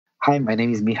Hi, my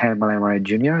name is Mihai Malaimare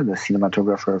Jr., the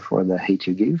cinematographer for The Hate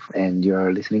You Give, and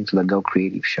you're listening to the Go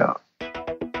Creative Show.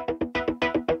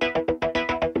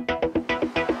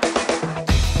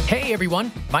 Hey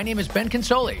everyone, my name is Ben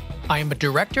Consoli. I am a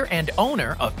director and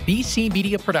owner of BC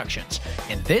Media Productions,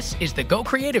 and this is the Go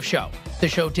Creative Show, the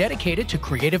show dedicated to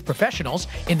creative professionals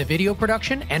in the video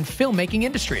production and filmmaking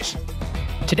industries.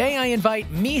 Today I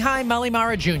invite Mihai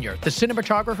Malaimare Jr., the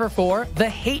cinematographer for The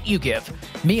Hate You Give.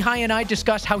 Mihai and I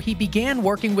discuss how he began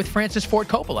working with Francis Ford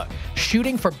Coppola,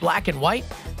 shooting for black and white,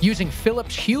 using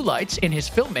Philips Hue lights in his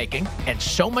filmmaking, and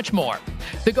so much more.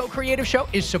 The Go Creative Show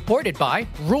is supported by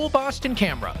Rule Boston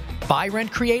Camera, Buy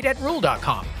Rent Create at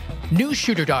Rule.com,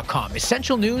 NewsShooter.com,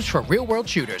 essential news for real-world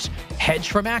shooters, Hedge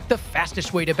from Act, the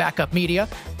fastest way to back up media,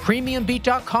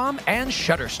 PremiumBeat.com, and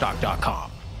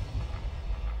Shutterstock.com.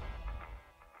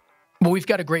 Well, we've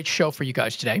got a great show for you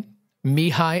guys today.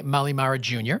 Mihai Malaimare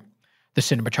Jr., the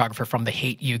cinematographer from The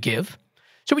Hate You Give.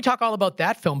 So we talk all about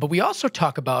that film, but we also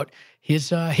talk about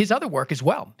his other work as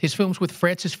well. His films with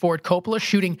Francis Ford Coppola,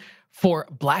 shooting for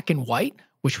black and white,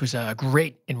 which was a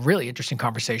great and really interesting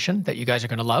conversation that you guys are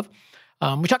going to love.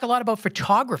 We talk a lot about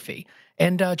photography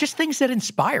and just things that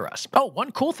inspire us. Oh,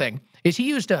 one cool thing is he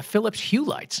used Philips Hue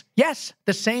lights. Yes,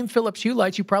 the same Philips Hue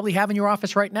lights you probably have in your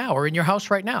office right now or in your house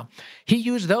right now. He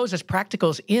used those as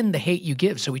practicals in The Hate You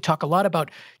Give. So we talk a lot about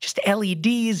just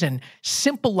LEDs and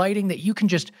simple lighting that you can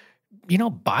just,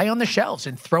 buy on the shelves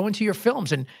and throw into your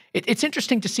films. And it's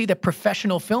interesting to see that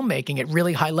professional filmmaking at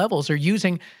really high levels are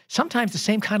using sometimes the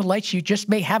same kind of lights you just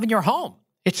may have in your home.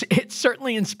 It's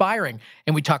certainly inspiring,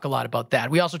 and we talk a lot about that.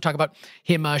 We also talk about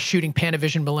him shooting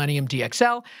Panavision Millennium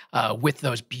DXL with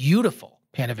those beautiful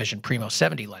Panavision Primo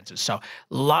 70 lenses. So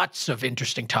lots of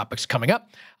interesting topics coming up.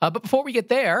 But before we get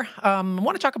there, I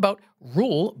want to talk about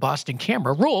Rule Boston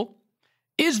Camera. Rule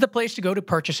is the place to go to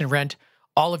purchase and rent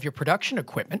all of your production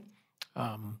equipment.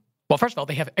 Well, first of all,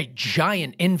 they have a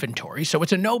giant inventory, so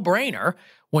it's a no-brainer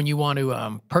when you want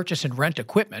to purchase and rent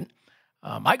equipment.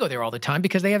 I go there all the time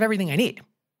because they have everything I need.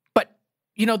 But,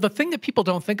 the thing that people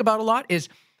don't think about a lot is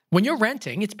when you're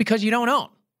renting, it's because you don't own.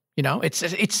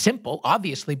 It's simple,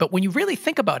 obviously, but when you really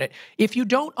think about it, if you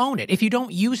don't own it, if you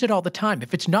don't use it all the time,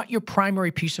 if it's not your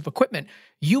primary piece of equipment,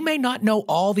 you may not know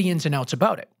all the ins and outs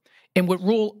about it. And what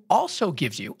Rule also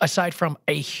gives you, aside from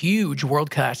a huge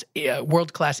world-class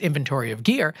inventory of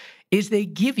gear, is they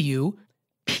give you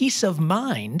peace of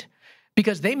mind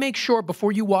because they make sure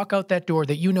before you walk out that door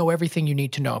that you know everything you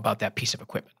need to know about that piece of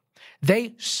equipment.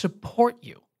 They support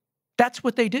you. That's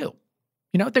what they do.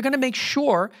 They're going to make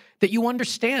sure that you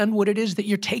understand what it is that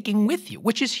you're taking with you,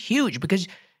 which is huge because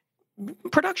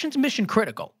production's mission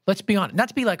critical. Let's be honest. Not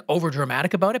to be like over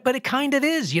dramatic about it, but it kind of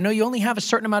is. You only have a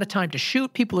certain amount of time to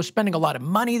shoot. People are spending a lot of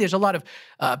money. There's a lot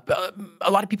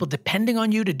of people depending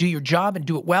on you to do your job and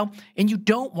do it well. And you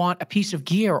don't want a piece of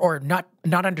gear or not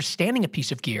understanding a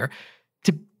piece of gear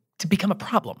to become a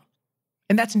problem.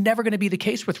 And that's never going to be the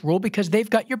case with Rule because they've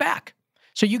got your back.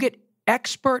 So you get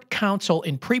expert counsel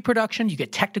in pre-production. You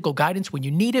get technical guidance when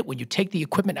you need it, when you take the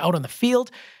equipment out on the field.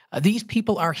 These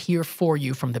people are here for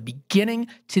you from the beginning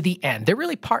to the end. They're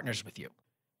really partners with you.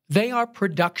 They are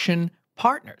production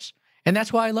partners. And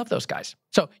that's why I love those guys.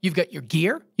 So you've got your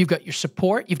gear, you've got your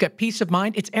support, you've got peace of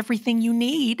mind. It's everything you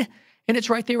need. And it's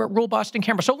right there at Rule Boston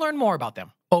Camera. So learn more about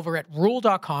them over at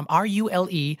rule.com,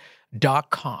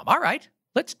 RULE.com. All right,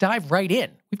 let's dive right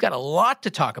in. We've got a lot to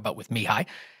talk about with Mihai, and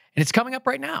it's coming up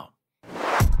right now.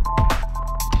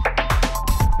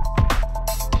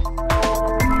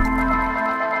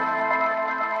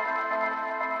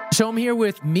 So I'm here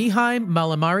with Mihai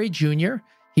Malaimare Jr.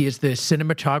 He is the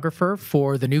cinematographer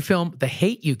for the new film, The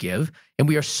Hate You Give, and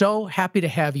we are so happy to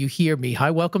have you here,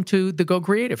 Mihai. Welcome to the Go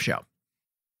Creative Show.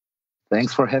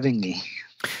 Thanks for having me.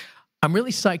 I'm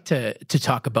really psyched to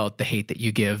talk about The Hate That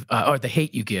You Give, or The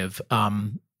Hate You Give.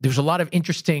 There's a lot of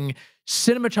interesting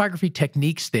cinematography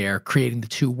techniques there, creating the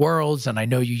two worlds, and I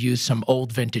know you use some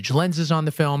old vintage lenses on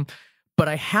the film, but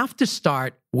I have to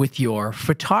start with your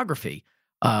photography,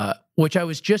 which I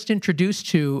was just introduced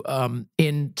to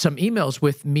in some emails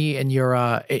with me and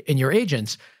your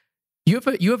agents. You have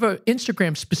an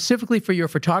Instagram specifically for your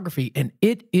photography, and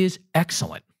it is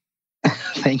excellent.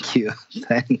 Thank you.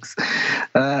 Thanks.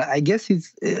 I guess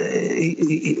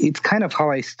it's kind of how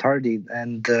I started.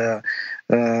 And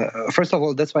first of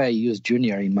all, that's why I use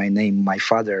Junior in my name. My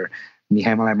father,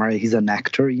 Mihai Malaimare, he's an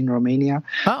actor in Romania.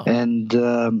 Oh. And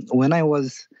when I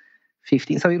was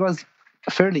 15, so it was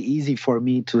fairly easy for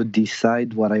me to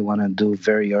decide what I want to do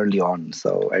very early on.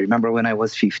 So I remember when I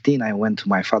was 15, I went to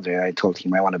my father and I told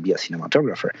him I want to be a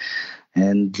cinematographer.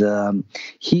 And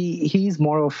he's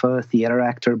more of a theater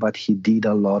actor, but he did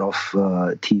a lot of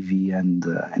TV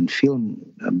and film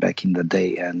back in the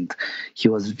day, and he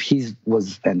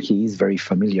is very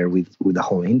familiar with the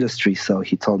whole industry. So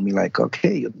he told me like,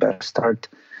 okay, you'd better start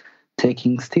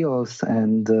taking stills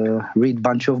and read a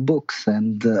bunch of books.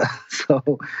 And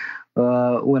so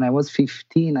when I was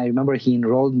 15, I remember he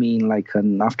enrolled me in like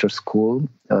an after-school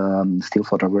still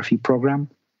photography program.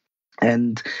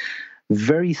 And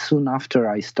very soon after,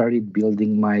 I started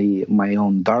building my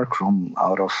own darkroom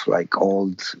out of like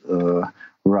old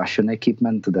Russian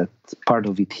equipment that part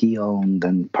of it he owned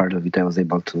and part of it I was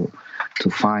able to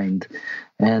find.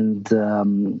 And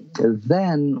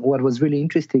then what was really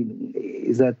interesting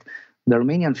is that the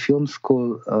Romanian Film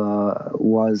School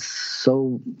was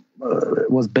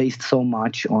based so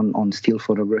much on still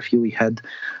photography. We had,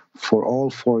 for all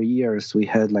 4 years, we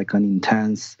had like an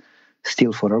intense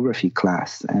still photography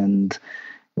class. And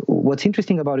what's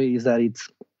interesting about it is that it's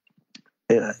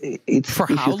for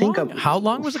how long? How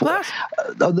long was the class?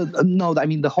 No, I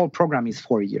mean the whole program is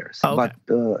 4 years. Oh, okay.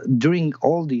 But during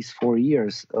all these 4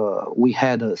 years, we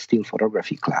had a still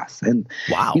photography class, and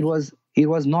wow, it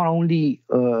was not only.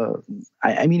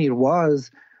 It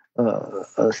was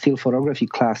a still photography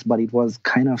class, but it was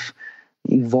kind of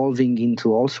evolving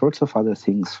into all sorts of other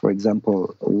things. For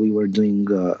example, we were doing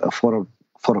a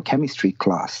photochemistry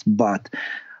class, but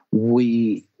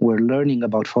we were learning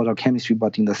about photochemistry,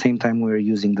 but in the same time we were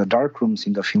using the dark rooms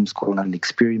in the film school and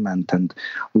experiment and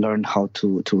learn how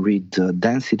to read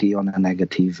density on a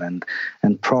negative and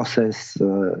process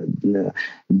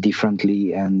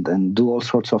differently and do all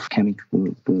sorts of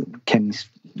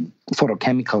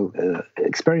photochemical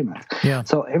experiments. Yeah.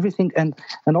 So everything, and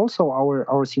also our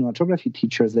cinematography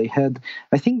teachers, they had,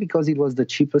 I think because it was the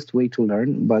cheapest way to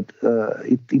learn, but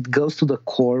it goes to the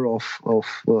core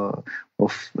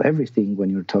of everything when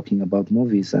you're talking about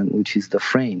movies, and which is the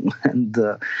frame. And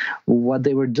what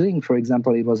they were doing, for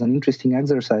example, it was an interesting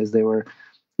exercise. They were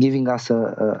giving us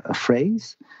a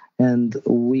phrase, and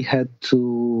we had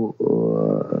to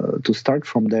start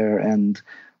from there, and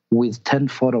with 10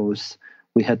 photos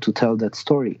we had to tell that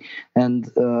story.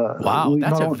 And wow,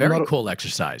 that's a very cool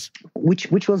exercise. Which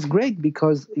was great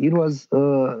because it was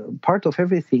part of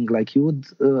everything. Like you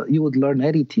would learn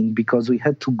editing because we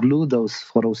had to glue those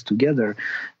photos together,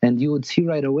 and you would see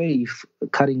right away if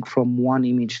cutting from one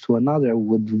image to another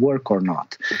would work or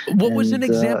not. What was an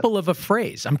example of a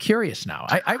phrase? I'm curious now.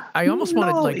 I almost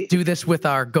want to like do this with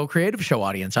our Go Creative Show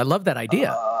audience. I love that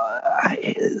idea.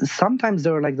 Sometimes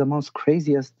they were like the most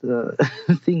craziest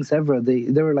things ever.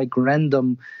 They were like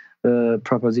random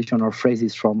proposition or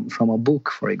phrases from a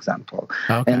book, for example.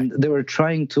 Okay. And they were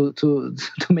trying to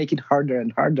make it harder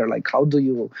and harder. Like, how do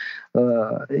you,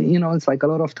 it's like a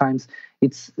lot of times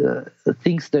it's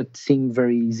things that seem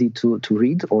very easy to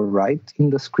read or write in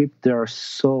the script. They are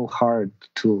so hard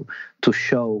to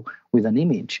show with an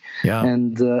image. Yeah.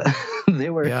 And they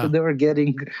were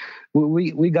getting,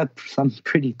 we got some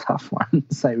pretty tough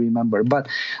ones, I remember. But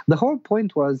the whole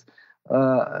point was,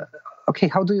 okay,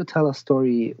 how do you tell a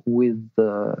story with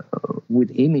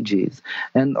images?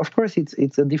 And of course,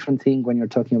 it's a different thing when you're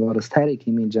talking about a static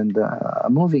image and a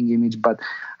moving image. But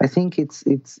I think it's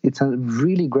a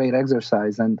really great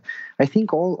exercise, and I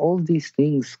think all these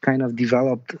things kind of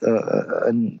developed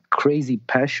a crazy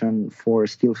passion for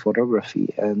still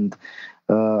photography, and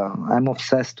I'm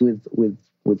obsessed with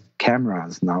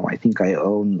cameras now. I think I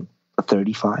own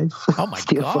 35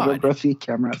 still photography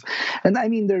cameras, and I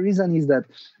mean the reason is that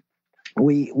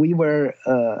we were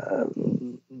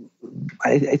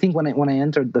I think when I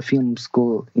entered the film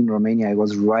school in Romania, it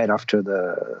was right after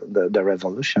the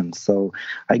revolution. So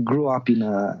I grew up in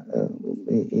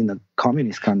a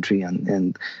communist country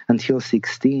and until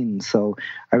 16. So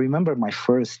I remember my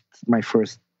first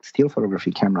still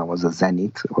photography camera was a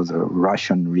Zenit. It was a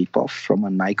Russian ripoff from a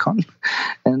Nikon,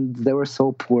 and they were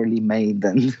so poorly made,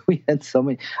 and we had so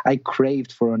many. I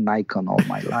craved for a Nikon all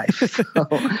my life. So,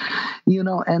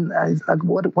 and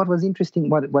what was interesting,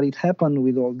 what it happened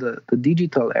with all the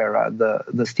digital era,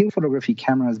 the still photography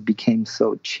cameras became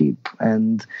so cheap,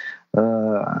 and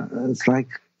it's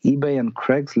like eBay and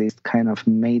Craigslist kind of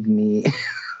made me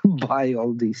buy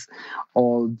all these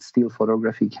old still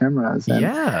photography cameras. And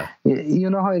yeah. You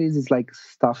know how it is? It's like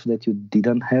stuff that you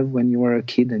didn't have when you were a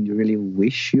kid and you really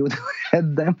wish you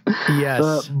had them.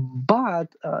 Yes. But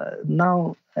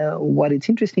now what is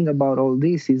interesting about all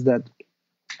this is that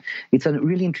it's a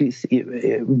really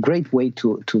great way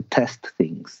to test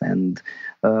things, and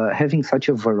having such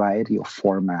a variety of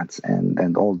formats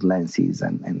and old lenses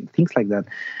and things like that.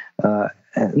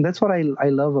 And that's what I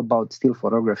love about still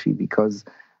photography, because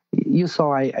you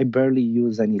saw I barely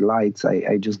use any lights.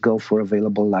 I just go for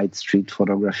available light, street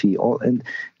photography, and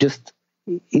just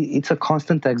it's a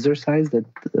constant exercise that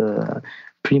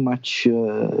pretty much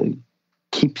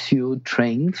keeps you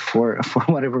trained for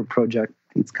whatever project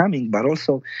it's coming. But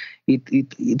also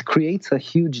it creates a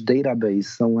huge database.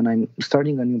 So when I'm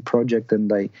starting a new project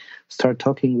and I start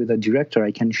talking with a director,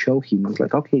 I can show him. It's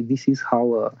like, okay, this is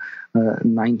how a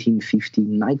 1950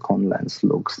 Nikon lens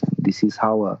looks, and this is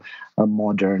how a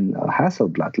modern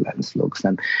Hasselblad lens looks.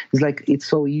 And it's like, it's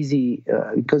so easy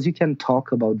because you can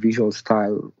talk about visual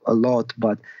style a lot,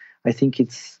 but I think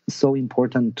it's so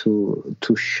important to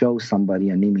show somebody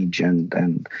an image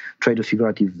and try to figure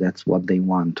out if that's what they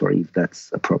want or if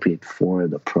that's appropriate for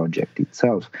the project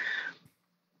itself.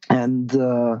 And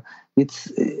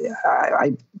it's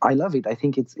I love it. I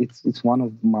think it's one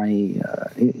of my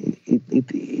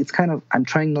it's kind of, I'm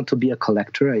trying not to be a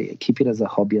collector. I keep it as a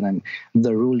hobby, and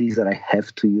the rule is that I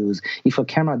have to use. If a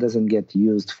camera doesn't get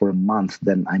used for a month,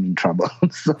 then I'm in trouble.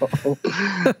 So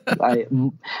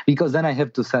because then I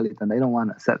have to sell it, and I don't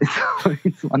want to sell it. So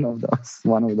it's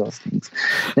one of those things.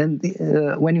 And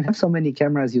when you have so many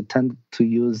cameras, you tend to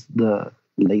use the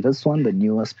latest one, the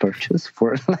newest purchase,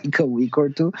 for like a week or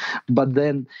two. But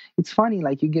then it's funny,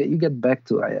 like you get back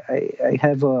to I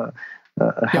have a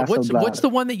what's the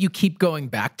one that you keep going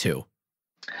back to?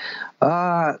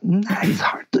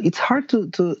 It's hard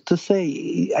to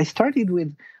say. I started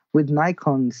with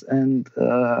Nikons, and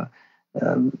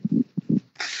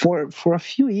for a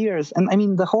few years, and I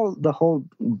mean the whole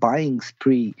buying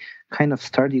spree kind of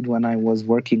started when I was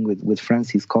working with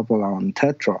Francis Coppola on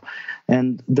Tetro,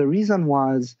 and the reason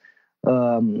was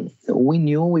we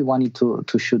knew we wanted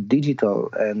to shoot digital,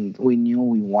 and we knew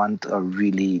we want a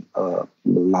really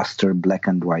luster black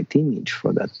and white image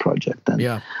for that project.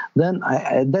 And then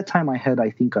at that time I had, I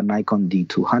think, a Nikon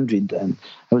D200, and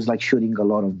I was like shooting a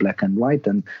lot of black and white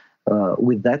and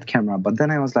with that camera. But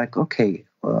then I was like, okay,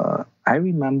 I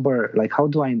remember, like, how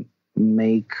do I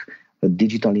make a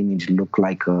digital image look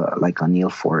like a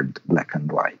Ilford black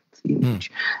and white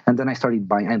image? And then I started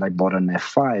buying, and I bought an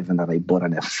F5, and then I bought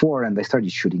an F4, and I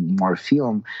started shooting more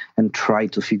film and try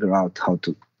to figure out how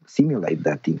to simulate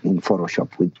that in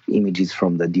Photoshop with images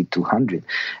from the D200.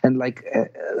 And like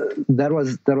that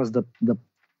was the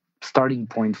starting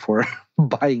point for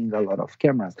buying a lot of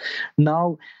cameras.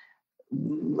 Now,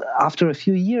 after a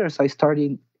few years, I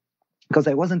started, because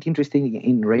I wasn't interested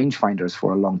in rangefinders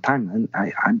for a long time.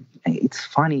 And it's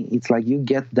funny. It's like you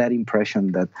get that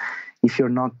impression that if you're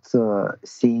not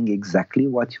seeing exactly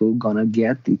what you're gonna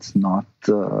get, it's not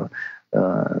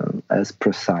as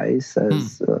precise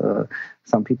as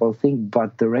some people think.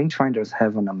 But the rangefinders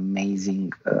have an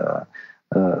amazing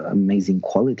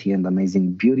quality and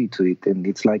amazing beauty to it. And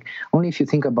it's like, only if you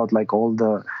think about like all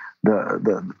the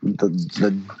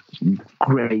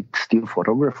great still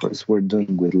photographers were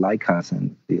doing with Leicas,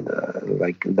 and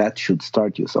like that should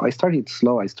start you. So I started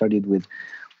slow. I started with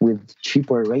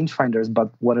cheaper rangefinders,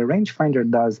 but what a rangefinder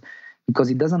does,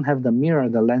 because it doesn't have the mirror,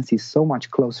 the lens is so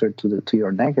much closer to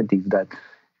your negative that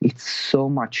it's so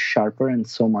much sharper and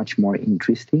so much more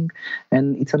interesting.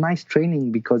 And it's a nice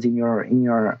training, because in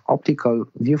your optical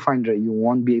viewfinder you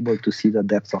won't be able to see the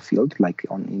depth of field like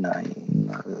in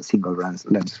a single lens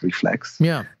reflex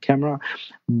camera,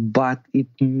 but it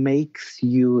makes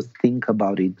you think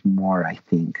about it more, I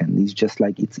think. And it's just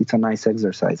like it's a nice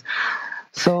exercise.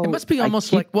 So it must be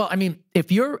almost like, well, I mean,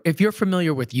 if you're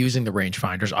familiar with using the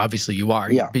rangefinders, obviously you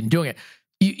are. You've been doing it.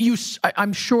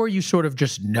 I'm sure you sort of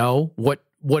just know what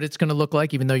it's going to look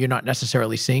like, even though you're not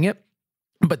necessarily seeing it.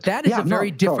 But that is a very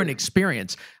different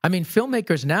experience. I mean,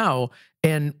 filmmakers now,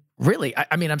 and really,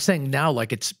 I mean, I'm saying now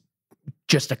like it's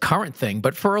just a current thing,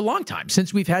 but for a long time,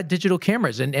 since we've had digital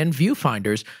cameras and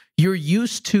viewfinders, you're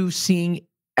used to seeing,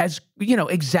 as you know,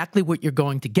 exactly what you're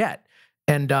going to get.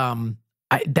 And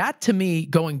that, to me,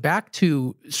 going back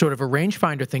to sort of a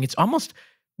rangefinder thing, it's almost,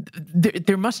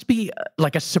 there must be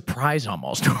like a surprise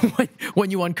almost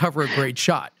when you uncover a great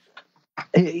shot.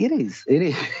 It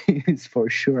is for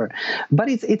sure, but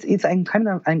it's I'm kind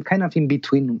of in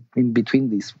between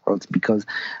these worlds, because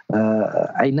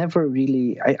I never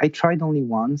really I tried only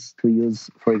once to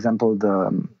use, for example,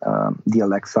 the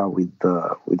Alexa with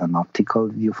an optical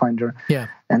viewfinder,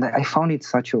 and I found it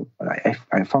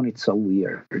I found it so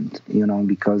weird, you know,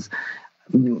 because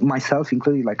myself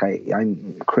included, like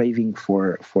I'm craving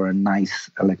for a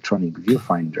nice electronic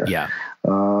viewfinder.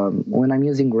 When I'm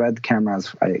using red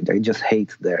cameras, I just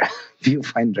hate their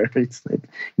viewfinder. It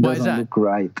doesn't look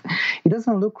right. It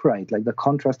doesn't look right. Like the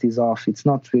contrast is off. It's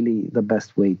not really the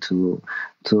best way to.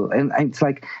 And it's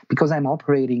like, because I'm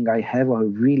operating, I have a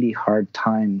really hard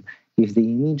time if the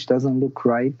image doesn't look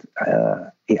right,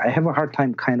 I have a hard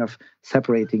time kind of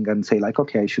separating and say like,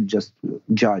 okay, I should just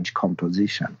judge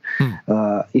composition.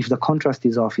 If the contrast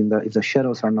is off, if the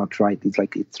shadows are not right, it's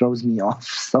like it throws me off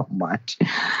so much.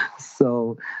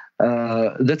 So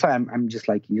that's why I'm just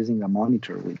like using a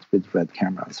monitor with red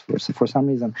cameras for some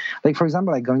reason. Like for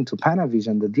example, like going to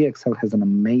Panavision, the DXL has an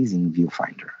amazing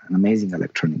viewfinder, an amazing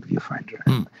electronic viewfinder,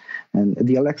 and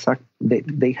the Alexa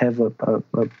they have a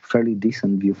fairly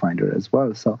decent viewfinder as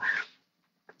well. So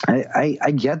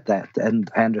I get that and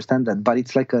I understand that, but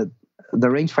it's like the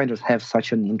rangefinders have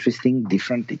such an interesting,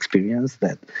 different experience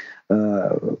that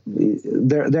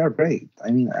they're great.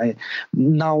 I mean,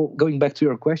 now going back to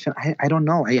your question, I don't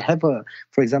know. I have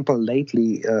for example,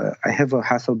 lately I have a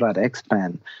Hasselblad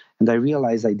X-Pan, and I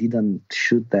realized I didn't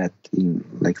shoot that in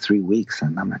like 3 weeks,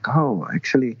 and I'm like, oh,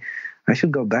 actually, I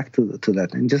should go back to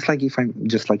that. And just like if I'm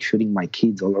just like shooting my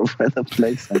kids all over the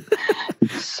place, and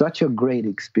it's such a great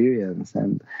experience.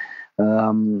 And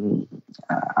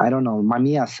I don't know, my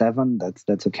Mia 7,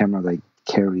 that's a camera that I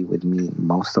carry with me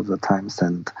most of the times.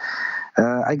 And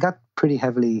I got pretty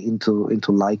heavily into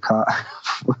Leica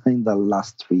in the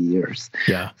last 3 years.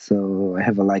 Yeah. So I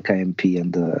have a Leica MP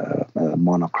and a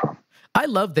monochrome. I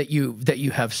love that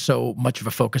you have so much of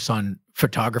a focus on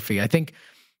photography. I think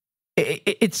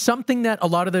it's something that a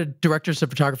lot of the directors of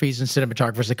photography and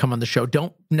cinematographers that come on the show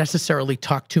don't necessarily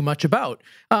talk too much about.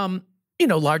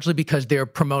 Largely because they're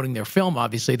promoting their film.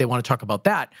 Obviously, they want to talk about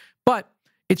that. But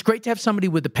it's great to have somebody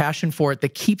with a passion for it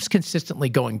that keeps consistently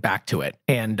going back to it.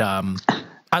 And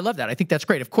I love that. I think that's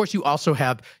great. Of course, you also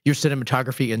have your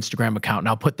cinematography Instagram account, and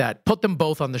I'll put them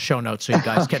both on the show notes so you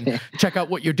guys can check out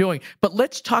what you're doing. But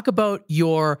let's talk about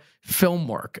your film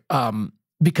work,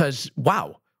 because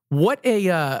wow. What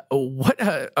a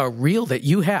reel that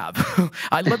you have.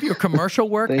 I love your commercial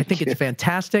work. I think it's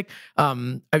fantastic.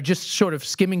 I'm just sort of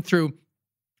skimming through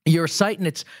your site,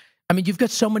 and you've got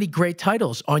so many great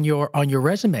titles on your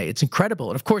resume. It's incredible.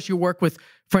 And of course, your work with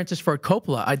Francis Ford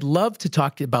Coppola. I'd love to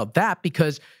talk about that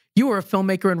because you were a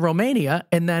filmmaker in Romania,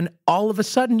 and then all of a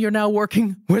sudden you're now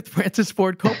working with Francis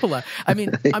Ford Coppola. I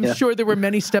mean, I'm sure there were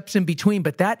many steps in between,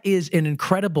 but that is an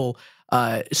incredible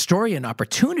story and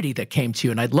opportunity that came to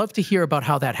you, and I'd love to hear about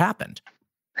how that happened.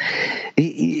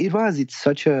 It's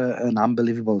such an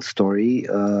unbelievable story.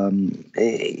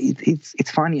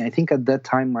 It's funny. I think at that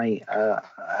time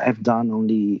I've done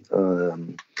only a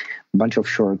bunch of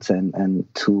shorts and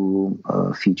 2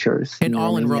 features. And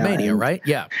all in Romania, right?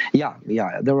 Yeah.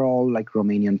 Yeah. They were all like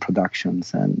Romanian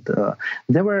productions, and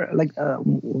there were like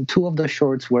 2 of the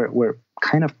shorts were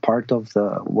kind of part of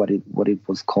what it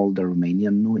was called the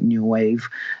Romanian New Wave,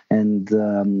 and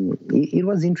it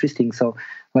was interesting. So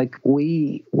like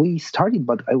we started,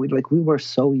 but we were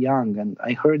so young, and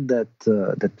I heard that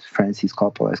Francis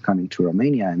Coppola is coming to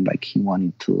Romania, and like he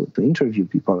wanted to interview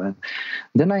people, and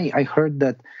then I heard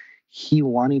that he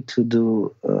wanted to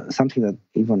do something that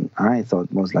even I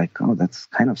thought was like, oh, that's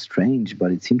kind of strange,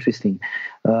 but it's interesting.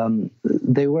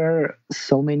 There were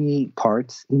so many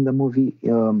parts in the movie.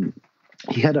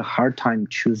 He had a hard time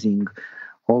choosing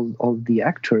all the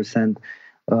actors, and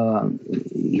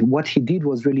what he did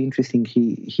was really interesting.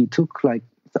 He took like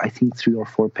I think 3 or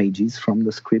 4 pages from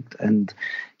the script, and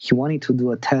he wanted to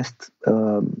do a test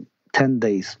 10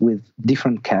 days with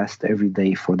different cast every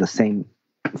day for the same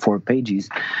 4 pages,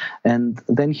 and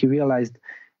then he realized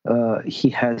he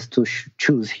has to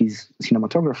choose his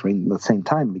cinematographer in the same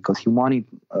time because he wanted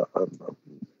a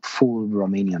full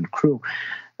Romanian crew,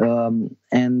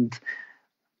 and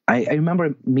I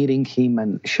remember meeting him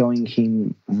and showing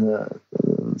him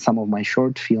some of my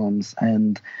short films,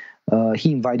 and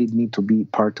he invited me to be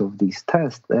part of this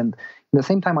test. And at the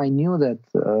same time, I knew that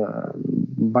a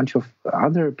bunch of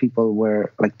other people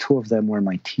were, like 2 of them were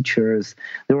my teachers.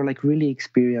 They were like really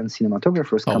experienced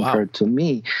cinematographers compared to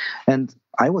me. And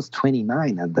I was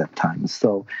 29 at that time.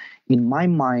 So in my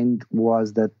mind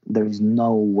was that there is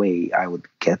no way I would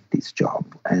get this job,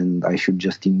 and I should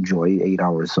just enjoy 8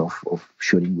 hours of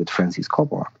shooting with Francis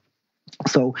Coppola.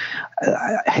 So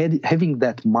having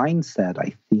that mindset,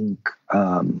 I think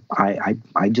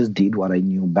I just did what I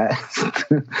knew best.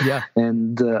 Yeah.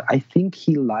 And I think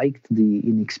he liked the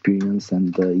inexperience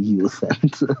and the youth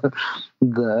and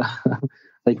the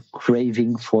like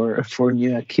craving for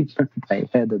new equipment I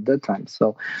had at that time.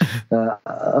 So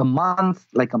a month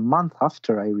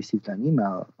after, I received an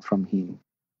email from him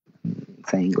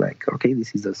saying like, okay,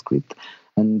 this is the script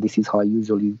and this is how I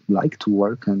usually like to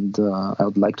work, and I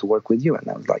would like to work with you. And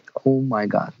I was like, oh my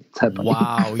God, it's happening.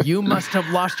 Wow, you must have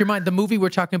lost your mind. The movie we're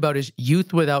talking about is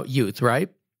Youth Without Youth, right?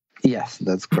 Yes,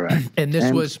 that's correct. And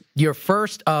this was your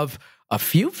first of a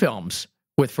few films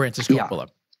with Francis Coppola.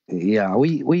 Yeah,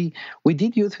 we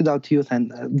did Youth Without Youth,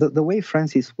 and the way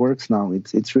Francis works now,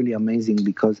 it's really amazing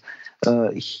because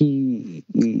he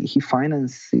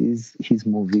finances his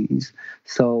movies,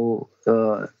 so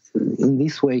in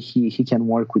this way he can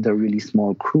work with a really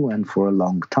small crew and for a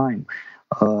long time.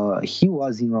 He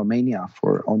was in Romania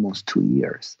for almost 2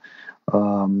 years,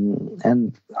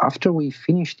 and after we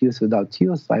finished Youth Without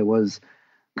Youth, I was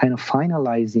kind of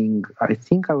finalizing. I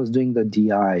think I was doing the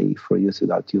DI for Youth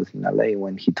Without Youth in LA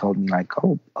when he told me like,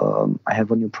 "Oh, I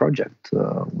have a new project.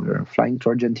 We're flying to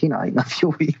Argentina in a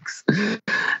few weeks,"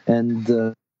 and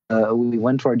we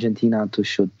went to Argentina to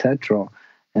shoot Tetro,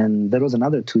 and there was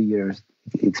another 2 years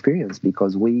experience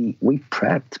because we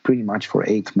prepped pretty much for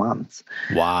 8 months.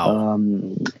 Wow.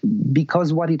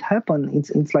 Because what it happened,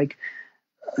 it's like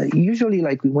usually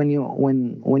like when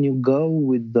you go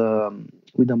with a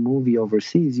movie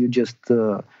overseas, you just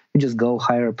go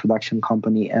hire a production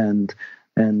company and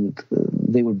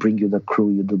they will bring you the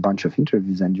crew. You do a bunch of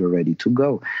interviews and you're ready to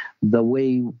go. The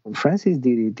way Francis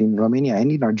did it in Romania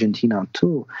and in Argentina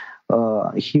too,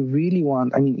 he really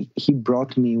he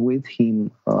brought me with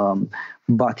him,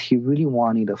 but he really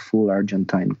wanted a full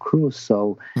Argentine crew.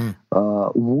 So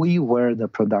we were the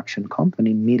production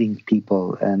company meeting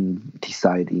people and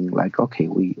deciding like, okay,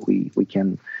 we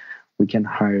can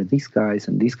hire these guys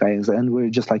and these guys. And we're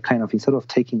just like kind of, instead of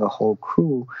taking a whole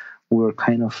crew, we're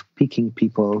kind of picking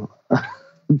people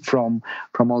from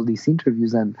all these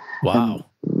interviews and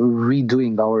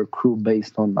redoing our crew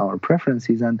based on our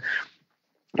preferences. And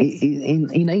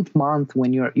in 8 months,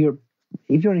 when you're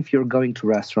even if you're going to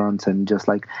restaurants and just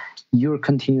like you're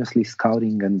continuously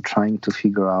scouting and trying to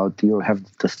figure out, you have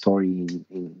the story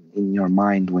in your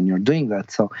mind when you're doing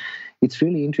that. So it's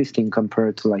really interesting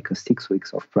compared to like a 6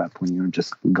 weeks of prep when you're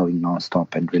just going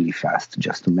nonstop and really fast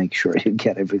just to make sure you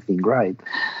get everything right.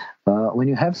 When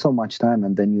you have so much time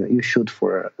and then you shoot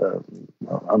for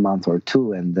a month or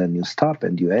two and then you stop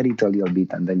and you edit a little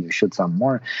bit and then you shoot some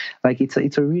more, like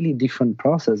it's a really different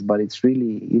process, but it's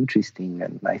really interesting.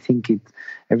 And I think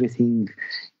everything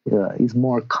is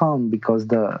more calm because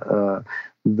the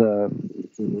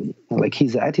like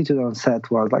his attitude on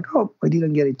set was like, oh, I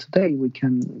didn't get it today, we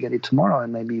can get it tomorrow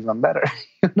and maybe even better.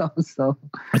 So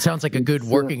it sounds like a good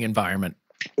working environment.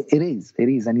 It is,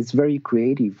 and it's very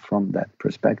creative from that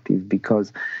perspective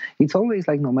because it's always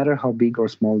like, no matter how big or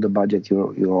small the budget,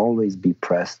 you'll always be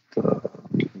pressed of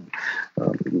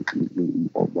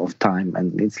time,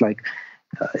 and it's like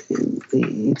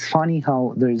it's funny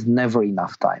how there's never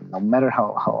enough time, no matter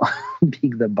how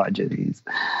big the budget is.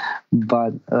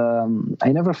 But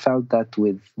I never felt that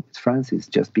with Francis,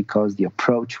 just because the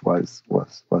approach was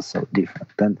so different.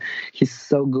 And he's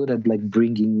so good at like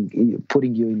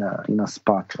putting you in a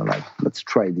spot where like, let's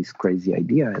try this crazy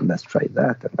idea and let's try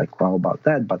that, and like, how about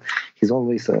that? But he's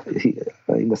always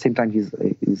in the same time he's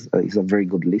a very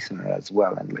good listener as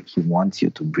well, and like he wants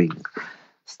you to bring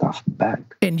stuff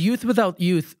back. And Youth Without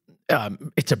Youth,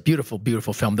 it's a beautiful,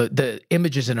 beautiful film. The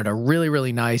images in it are really,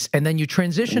 really nice. And then you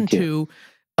transition to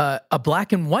a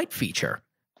black and white feature.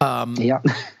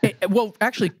 Well,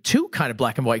 actually, two kind of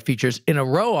black and white features in a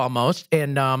row almost.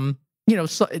 And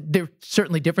so there are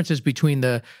certainly differences between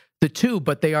the two,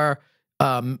 but they are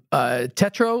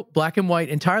Tetro, black and white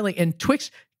entirely, and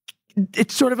Twixt.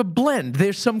 It's sort of a blend.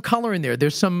 There's some color in there.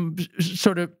 There's some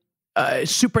sort of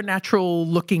supernatural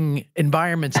looking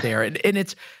environments there. And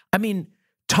it's, I mean,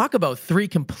 talk about three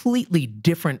completely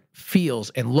different feels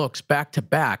and looks back to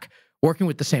back, working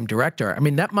with the same director. I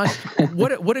mean, that must,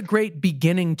 what a great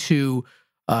beginning to,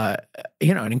 an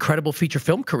incredible feature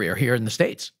film career here in the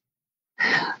States.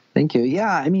 Thank you.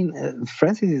 Yeah. I mean,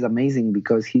 Francis is amazing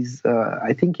because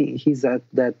I think he's at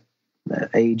that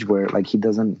age where like he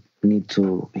doesn't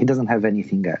have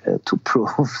anything to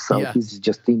prove, so he's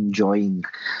just enjoying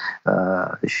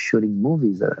shooting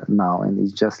movies now, and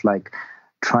he's just like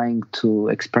trying to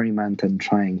experiment and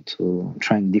trying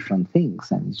different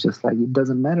things, and it's just like, it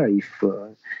doesn't matter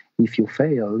if you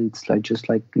fail. It's like just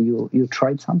like you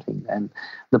tried something, and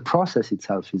the process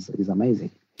itself is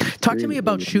amazing. Talk to me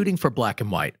about shooting for black and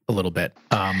white a little bit.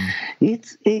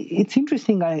 It's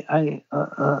interesting. It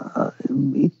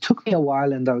took me a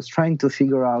while, and I was trying to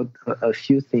figure out a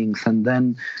few things, and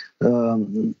then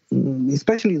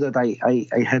especially that I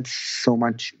had so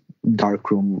much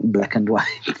darkroom black and white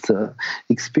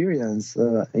experience.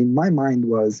 In my mind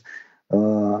was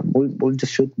we'll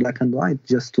just shoot black and white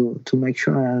just to make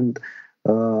sure. And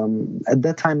at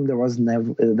that time there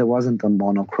wasn't a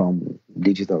monochrome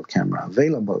digital camera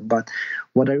available. But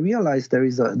what I realized, there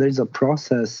is a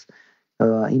process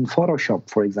in Photoshop,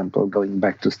 for example, going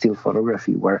back to still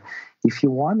photography, where if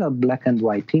you want a black and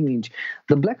white image,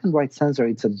 the black and white sensor,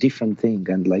 it's a different thing,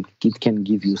 and like it can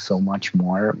give you so much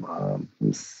more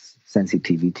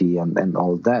sensitivity and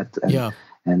all that.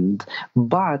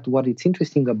 But what it's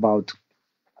interesting about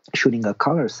shooting a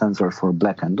color sensor for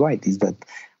black and white is that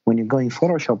when you go in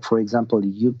Photoshop, for example,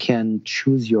 you can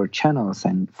choose your channels.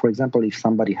 And for example, if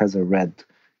somebody has a red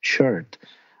shirt,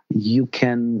 you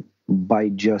can, by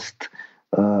just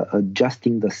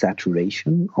adjusting the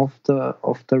saturation of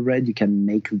the red, you can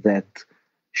make that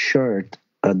shirt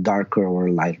a darker or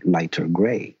lighter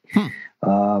gray.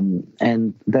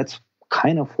 And that's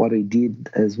kind of what I did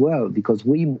as well, because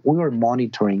we were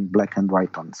monitoring black and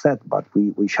white on set, but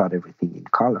we shot everything in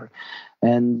color.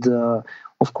 And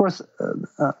of course,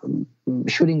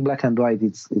 shooting black and white,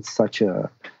 it's such a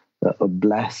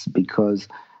blast, because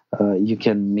you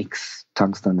can mix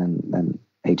tungsten and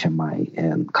HMI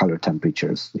and color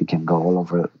temperatures. You can go all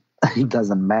over. It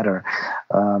doesn't matter.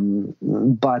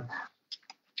 But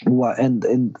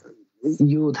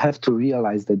you would have to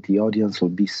realize that the audience will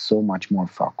be so much more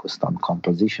focused on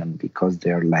composition because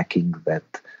they're lacking that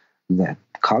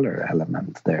color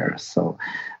element there. So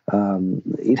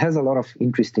it has a lot of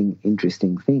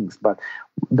interesting things. But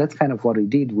that's kind of what we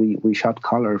did. We shot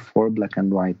color for black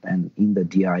and white, and in the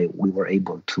DI we were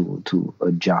able to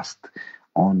adjust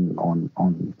on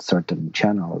certain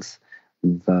channels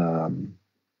the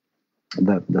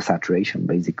saturation,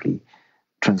 basically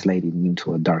translating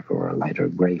into a darker or a lighter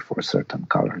gray for certain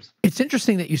colors. It's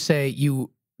interesting that you say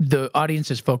the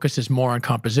audience's focus is more on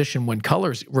composition when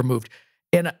color's removed.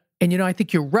 And I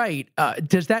think you're right.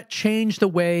 Does that change the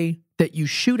way that you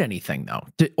shoot anything, though?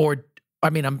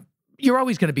 You're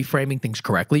always going to be framing things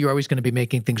correctly. You're always going to be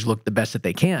making things look the best that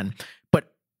they can.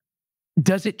 But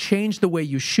does it change the way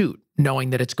you shoot, knowing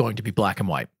that it's going to be black and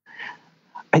white?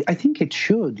 I think it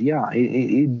should, yeah.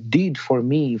 It did for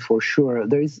me, for sure.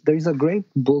 There's a great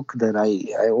book that I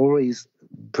always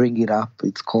bring it up.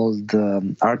 It's called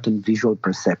Art and Visual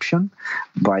Perception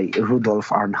by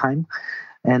Rudolf Arnheim.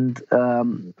 And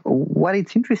what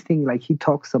it's interesting, like he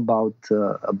talks about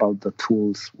the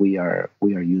tools we are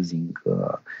using,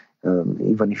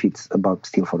 even if it's about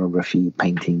still photography,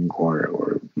 painting,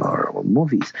 or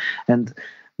movies. And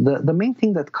the main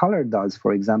thing that color does,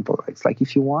 for example, it's like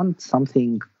if you want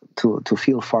something to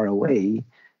feel far away,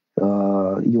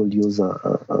 you'll use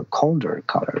a colder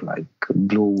color, like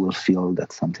blue will feel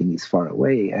that something is far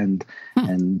away, and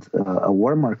a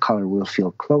warmer color will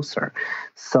feel closer.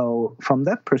 So from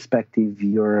that perspective,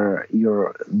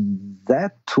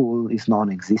 that tool is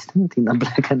non-existent in a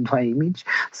black and white image.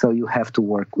 So you have to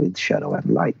work with shadow and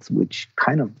lights, which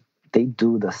kind of they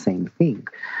do the same thing.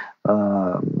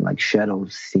 Like shadow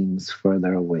seems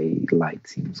further away, light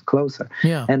seems closer.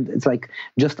 Yeah. And it's like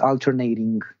just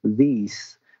alternating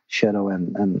these shadow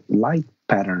and light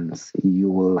patterns, you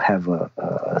will have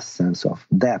a sense of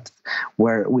depth.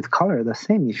 Where with color, the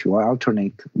same. If you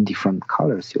alternate different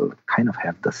colors, you'll kind of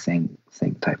have the same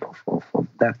type of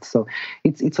depth. So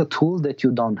it's a tool that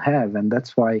you don't have, and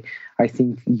that's why I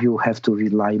think you have to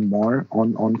rely more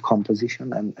on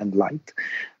composition and light,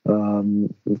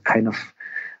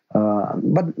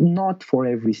 but not for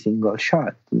every single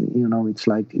shot. It's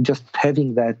like just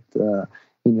having that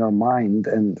in your mind,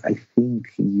 and I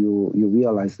think you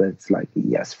realize that it's like,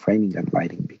 yes, framing and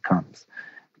lighting becomes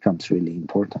really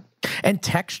important. And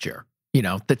texture,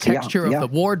 the texture of the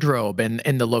wardrobe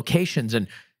and the locations, and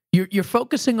you're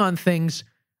focusing on things.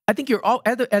 I think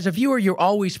as a viewer, you're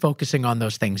always focusing on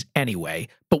those things anyway.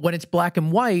 But when it's black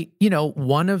and white,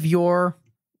 one of your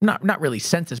not really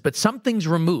senses, but something's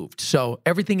removed, so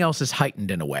everything else is heightened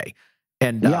in a way,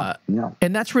 and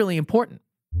and that's really important.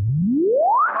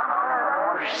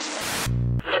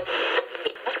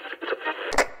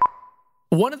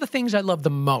 One of the things I love the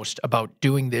most about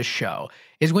doing this show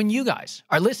is when you guys,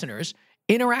 our listeners,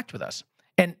 interact with us.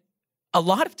 And a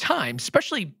lot of times,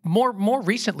 especially more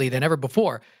recently than ever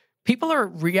before, people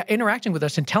are interacting with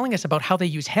us and telling us about how they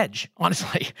use Hedge,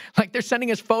 honestly. Like they're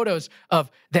sending us photos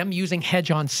of them using Hedge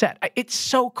on set. It's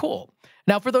so cool.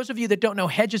 Now, for those of you that don't know,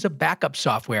 Hedge is a backup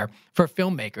software for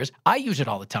filmmakers. I use it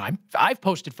all the time. I've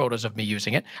posted photos of me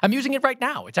using it. I'm using it right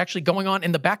now. It's actually going on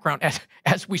in the background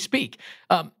as we speak.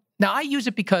 Now, I use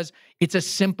it because it's a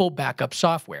simple backup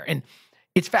software, and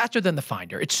it's faster than the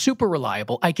Finder. It's super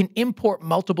reliable. I can import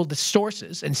multiple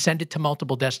sources and send it to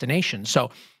multiple destinations.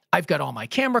 So I've got all my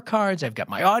camera cards, I've got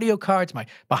my audio cards, my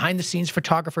behind-the-scenes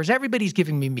photographers. Everybody's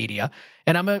giving me media,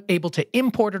 and I'm able to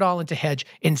import it all into Hedge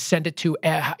and send it to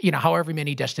however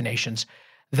many destinations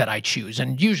that I choose.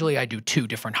 And usually I do 2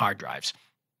 different hard drives.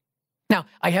 Now,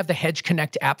 I have the Hedge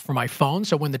Connect app for my phone,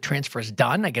 so when the transfer is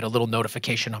done, I get a little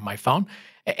notification on my phone,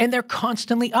 and they're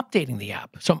constantly updating the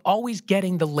app. So I'm always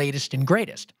getting the latest and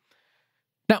greatest.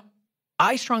 Now,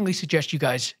 I strongly suggest you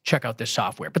guys check out this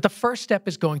software, but the first step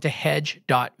is going to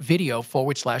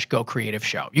hedge.video/Go Creative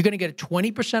Show. You're going to get a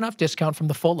 20% off discount from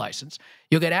the full license.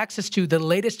 You'll get access to the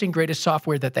latest and greatest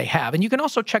software that they have, and you can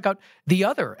also check out the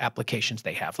other applications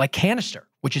they have, like Canister,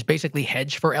 which is basically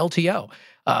Hedge for LTO.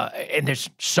 And there's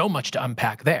so much to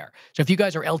unpack there. So if you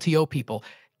guys are LTO people,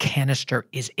 Canister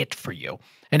is it for you.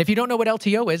 And if you don't know what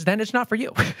LTO is, then it's not for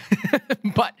you.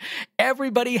 But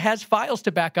everybody has files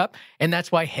to back up, and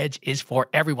that's why Hedge is for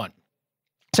everyone.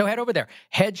 So head over there,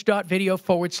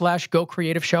 hedge.video/Go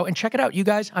Creative Show, and check it out. You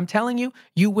guys, I'm telling you,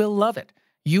 you will love it.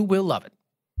 You will love it.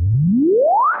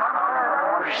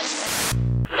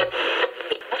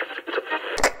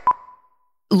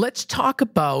 Let's talk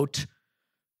about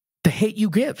The Hate U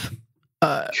Give.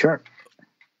 Sure.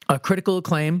 A critical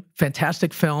acclaim,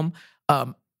 fantastic film.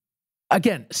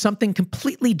 Again, something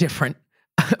completely different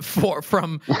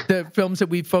from the films that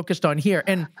we've focused on here.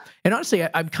 And honestly,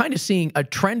 I'm kind of seeing a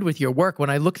trend with your work. When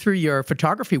I look through your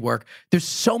photography work, there's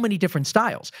so many different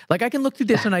styles. Like I can look through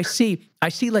this and I see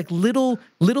like little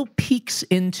peeks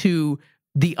into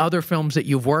the other films that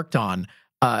you've worked on.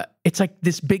 It's like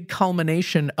this big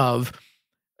culmination of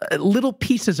little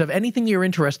pieces of anything you're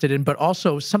interested in, but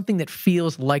also something that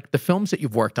feels like the films that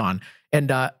you've worked on.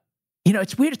 And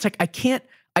it's weird. It's like I can't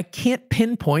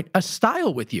pinpoint a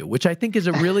style with you, which I think is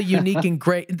a really unique and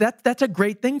great. That's a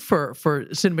great thing for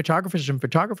cinematographers and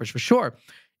photographers for sure.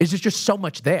 Is there's just so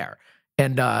much there,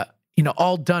 and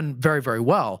all done very, very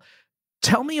well.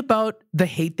 Tell me about the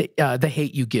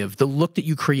Hate U Give, the look that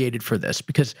you created for this,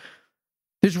 because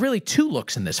there's really two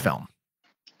looks in this film.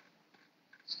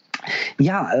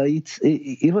 Yeah,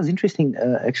 it was interesting.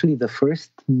 Actually, the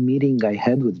first meeting I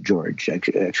had with George,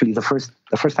 actually the first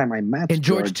time I met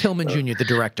George Tillman Jr., the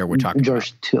director, we're talking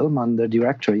George about. Tillman, the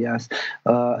director, yes,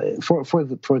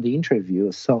 for the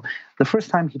interview. So the first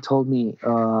time he told me,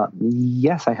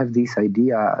 yes, I have this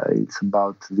idea. It's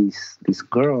about this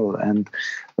girl, and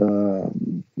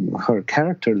her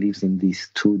character lives in these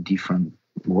two different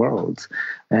worlds,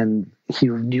 and he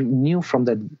knew from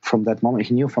that moment,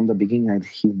 he knew from the beginning that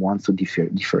he wants to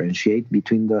differentiate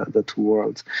between the two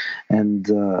worlds. And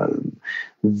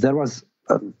there was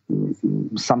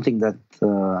something that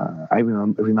I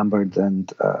remembered,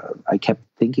 and I kept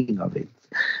thinking of it.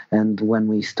 And when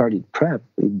we started prep,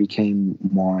 it became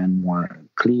more and more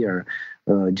clear,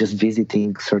 just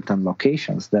visiting certain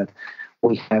locations, that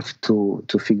we have to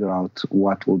figure out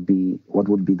what would be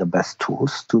the best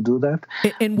tools to do that.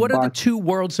 And what are the two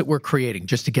worlds that we're creating,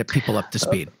 just to get people up to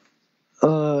speed?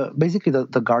 Basically,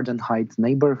 the Garden Heights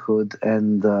neighborhood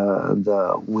and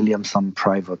the Williamson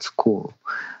private school,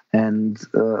 and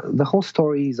the whole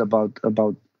story is about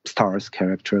Star's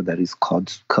character that is code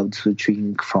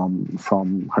switching from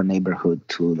her neighborhood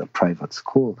to the private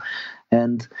school,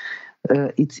 and.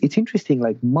 It's interesting.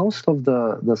 Like most of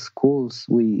the schools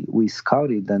we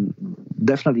scouted, and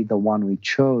definitely the one we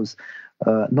chose,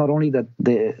 not only that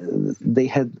they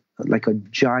had like a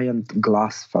giant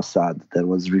glass facade that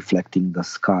was reflecting the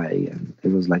sky, and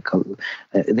it was like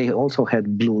they also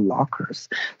had blue lockers.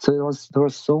 So there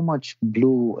was so much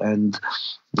blue and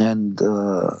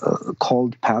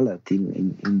cold palette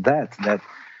in that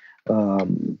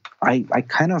I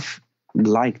kind of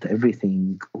liked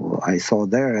everything I saw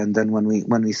there. And then when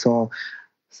we saw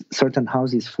certain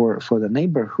houses for the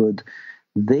neighborhood,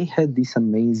 they had these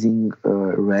amazing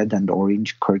red and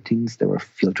orange curtains that were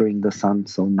filtering the sun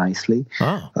so nicely.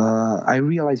 Oh. I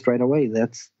realized right away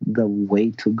that's the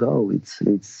way to go.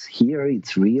 It's here,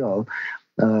 it's real.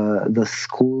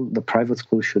 The private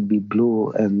school should be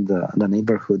blue, and the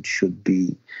neighborhood should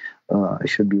be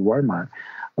warmer.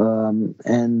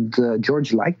 And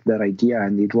George liked that idea,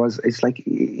 and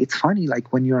it's funny,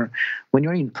 like when you're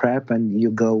in prep and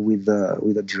you go with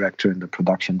the director and the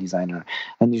production designer,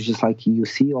 and it's just like you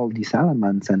see all these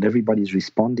elements and everybody's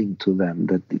responding to them,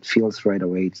 that it feels right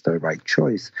away it's the right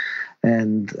choice,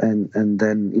 and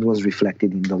then it was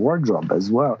reflected in the wardrobe as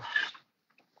well.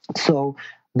 So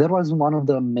that was one of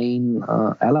the main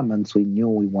elements we knew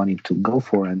we wanted to go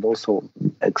for, and also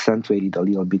accentuated a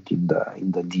little bit in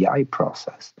the DI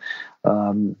process.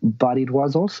 But it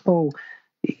was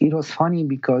funny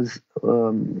because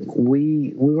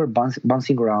we were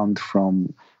bouncing around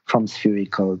from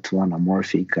spherical to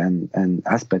anamorphic and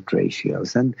aspect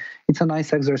ratios, and it's a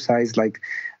nice exercise. Like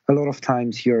a lot of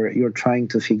times you're trying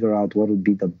to figure out what would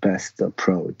be the best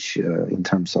approach in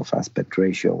terms of aspect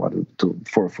ratio,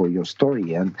 for your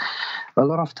story, and a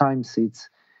lot of times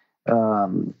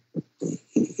um,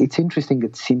 it's interesting.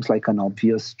 It seems like an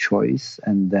obvious choice,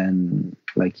 and then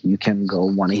like you can go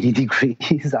 180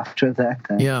 degrees after that.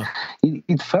 And Yeah.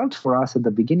 it felt for us at the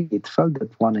beginning. It felt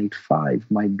that 185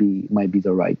 might be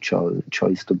the right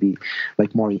choice to be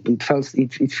like more. It feels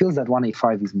that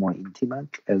 185 is more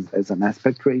intimate as an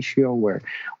aspect ratio, where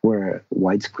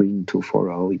widescreen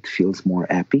 240 it feels more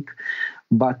epic.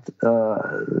 But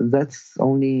that's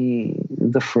only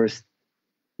the first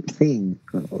thing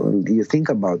you think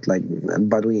about, like,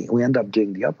 but we end up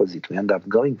doing the opposite. We end up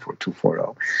going for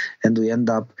 240, and we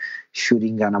end up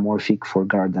shooting anamorphic for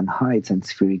Garden Heights and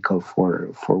spherical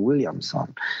for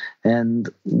Williamson, and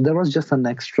there was just an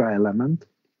extra element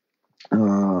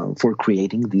for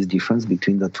creating this difference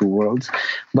between the two worlds.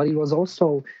 But it was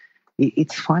also,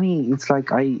 it's funny. It's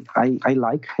like I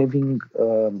like having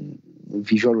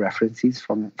visual references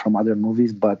from other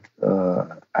movies, but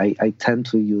I tend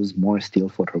to use more still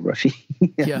photography.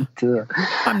 Yeah,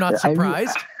 I'm not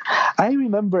surprised. I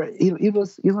remember it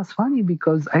was funny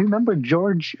because I remember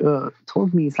George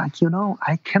told me, it's like,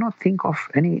 I cannot think of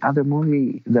any other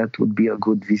movie that would be a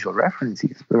good visual reference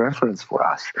for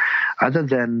us, other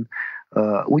than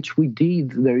which we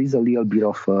did. There is a little bit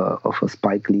of a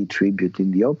Spike Lee tribute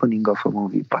in the opening of a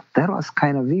movie, but that was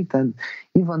kind of it. And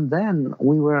even then,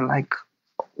 we were like,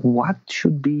 what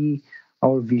should be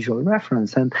our visual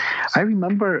reference? And I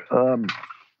remember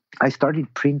I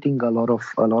started printing a lot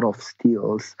of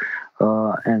stills,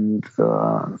 and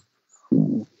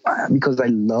because I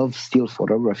love still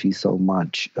photography so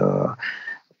much,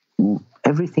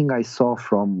 everything I saw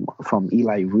from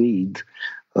Eli Reed,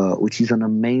 which is an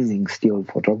amazing still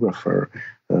photographer.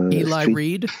 Eli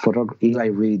Reed. Eli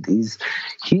Reed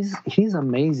he's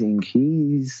amazing.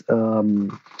 He's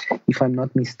if I'm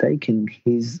not mistaken,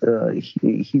 he's the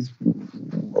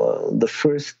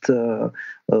first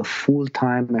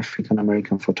full-time African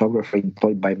American photographer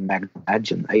employed by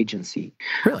Magnum Agency.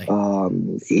 Really?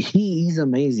 He is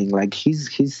amazing. Like his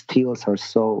stills are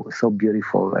so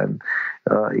beautiful, and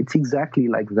it's exactly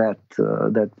like that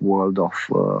world of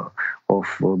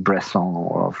Bresson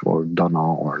or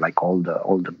Dono, or like all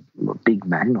the big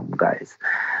Magnum guys.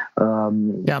 Yeah,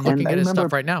 I'm looking at his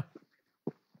stuff right now.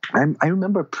 I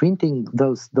remember printing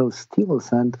those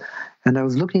stills, and I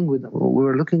was we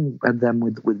were looking at them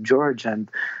with George, and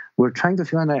we're trying to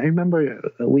figure out. I remember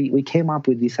we came up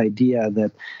with this idea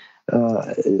that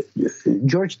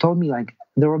George told me, like,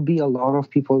 there will be a lot of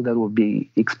people that will be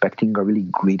expecting a really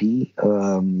gritty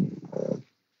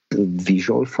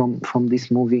visual from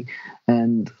this movie,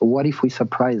 and what if we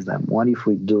surprise them? What if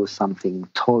we do something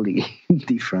totally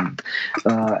different?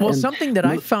 Well, something that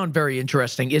I found very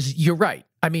interesting is, you're right.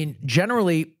 I mean,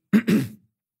 generally,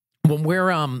 when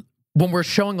we're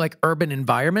showing like urban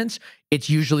environments,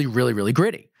 it's usually really, really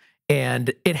gritty,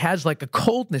 and it has like a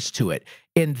coldness to it.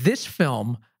 And this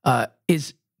film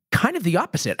is kind of the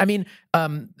opposite. I mean,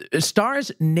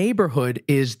 Star's neighborhood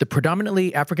is the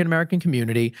predominantly African American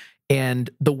community, and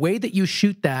the way that you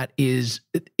shoot that is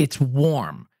it's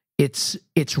warm, it's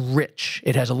rich,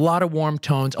 it has a lot of warm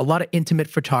tones, a lot of intimate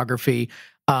photography.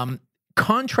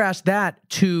 Contrast that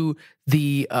to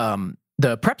the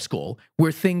prep school,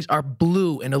 where things are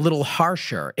blue and a little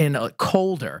harsher and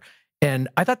colder. And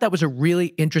I thought that was a really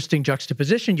interesting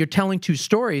juxtaposition. You're telling two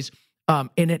stories.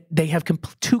 They have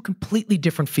two completely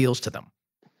different feels to them.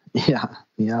 Yeah.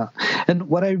 And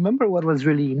what I remember, what was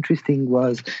really interesting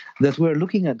was that we were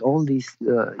looking at all these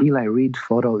Eli Reed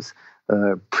photos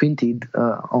printed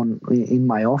in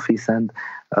my office, and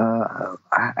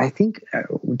I think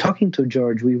talking to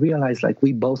George, we realized, like,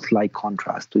 we both like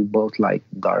contrast, we both like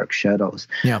dark shadows.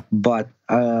 Yeah. But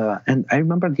and I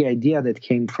remember the idea that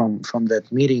came from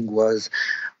that meeting was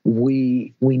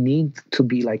we need to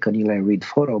be like an Eli Reed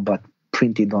photo, but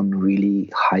printed on really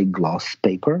high gloss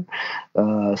paper.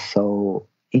 So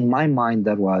in my mind,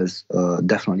 that was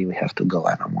definitely we have to go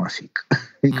anamorphic,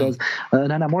 because an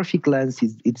anamorphic lens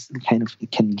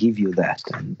it can give you that,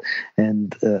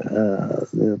 and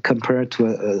compared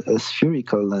to a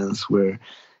spherical lens where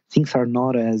things are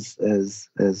not as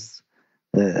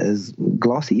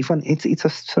glossy. Even it's a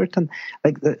certain,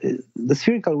 like, the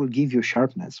spherical will give you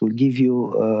sharpness, will give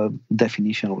you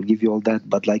definition, will give you all that,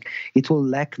 but like it will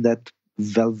lack that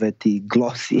velvety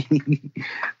glossy.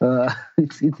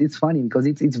 It's funny because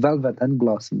it's velvet and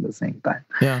gloss in the same time.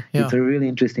 Yeah. It's a really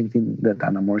interesting thing that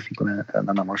an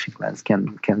anamorphic lens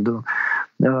can do.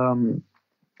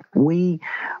 We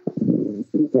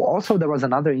also, there was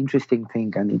another interesting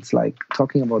thing, and it's like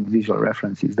talking about visual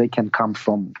references. They can come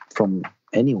from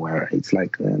anywhere. It's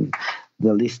like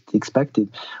the least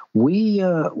expected. We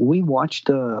watched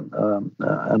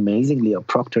amazingly a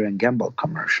Procter and Gamble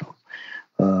commercial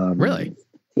Really?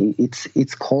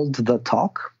 It's called The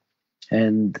Talk,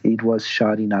 and it was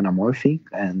shot in anamorphic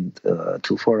and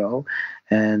 240,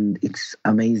 and it's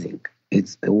amazing.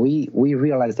 We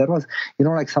realized that was,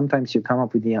 like sometimes you come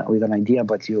up with an idea,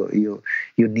 but you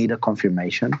need a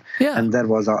confirmation. Yeah. And that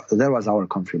was our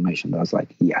confirmation. That was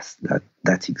like, yes,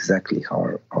 that's exactly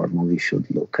how our movie should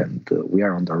look, and we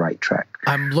are on the right track.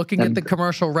 I'm looking at the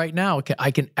commercial right now.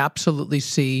 I can absolutely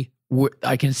see.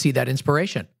 I can see that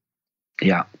inspiration.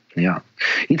 Yeah.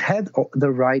 It had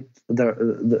the right vibe,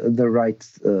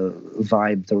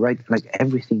 the right, like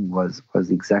everything was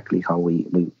exactly how we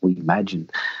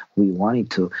imagined we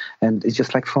wanted to, and it's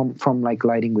just like from like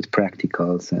lighting with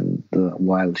practicals and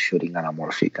while shooting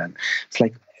anamorphic, and it's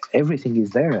like everything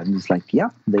is there, and it's like, yeah,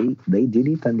 they did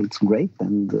it, and it's great,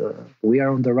 and we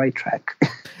are on the right track.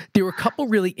 There were a couple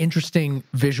really interesting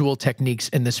visual techniques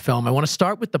in this film. I want to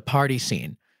start with the party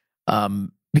scene.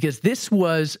 Because this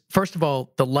was, first of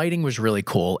all, the lighting was really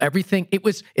cool. Everything,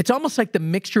 it's almost like the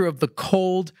mixture of the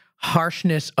cold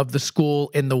harshness of the school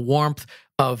and the warmth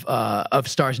of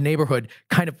Star's neighborhood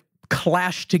kind of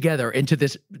clashed together into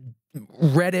this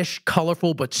reddish,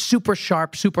 colorful, but super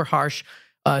sharp, super harsh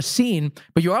scene.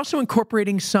 But you're also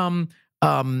incorporating some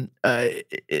slow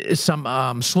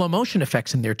motion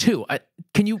effects in there too.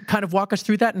 Can you kind of walk us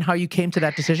through that and how you came to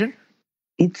that decision?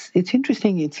 It's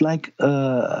interesting. It's like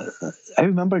I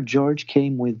remember George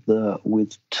came with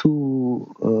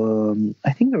two.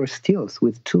 I think there were stills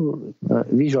with two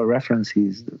visual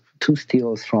references, two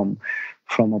stills from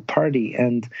a party,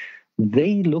 and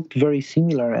they looked very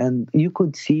similar. And you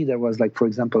could see there was, like, for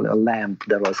example, a lamp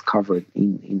that was covered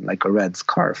in like a red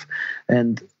scarf,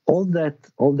 and all that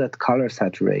color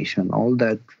saturation, all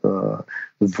that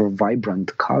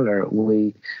vibrant color,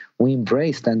 we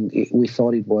embraced, and we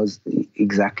thought it was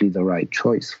exactly the right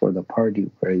choice for the party,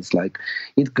 where it's like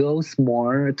it goes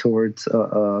more towards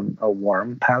a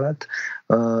warm palette,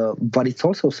 but it's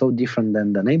also so different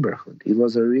than the neighborhood. It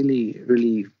was a really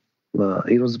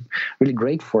it was really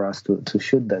great for us to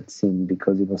shoot that scene,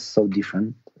 because it was so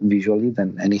different visually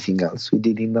than anything else we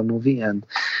did in the movie, and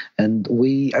I'm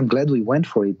glad we went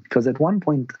for it, because at one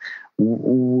point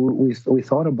we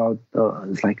thought about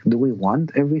it's like, do we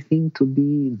want everything to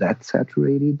be that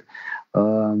saturated?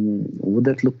 Would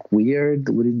that look weird?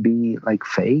 Would it be like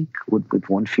fake? Would it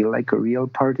won't feel like a real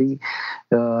party?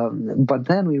 But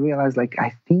then we realized, like,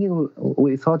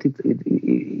 we thought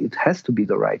it has to be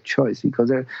the right choice, because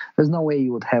there's no way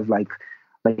you would have like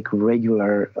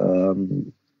regular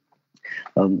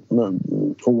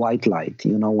white light,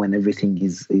 when everything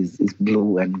is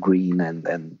blue and green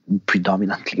and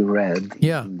predominantly red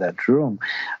in that room.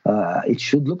 It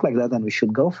should look like that, and we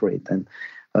should go for it. And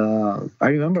I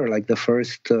remember, like, the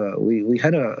first we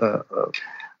had a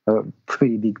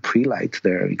pretty big pre-light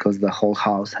there, because the whole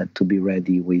house had to be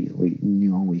ready. We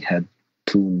knew we had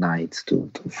 2 nights to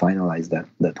finalize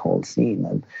that whole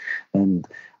scene, and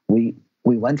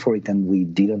we went for it, and we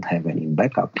didn't have any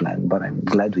backup plan, but I'm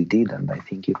glad we did, and I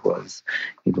think it was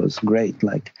great.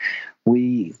 Like,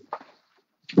 we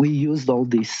used all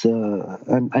this.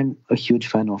 I'm a huge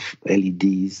fan of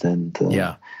LEDs, and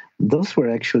those were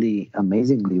actually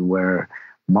amazingly where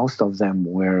most of them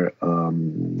were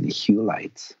Hue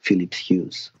lights, Philips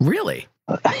Hues. Really?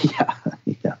 Yeah.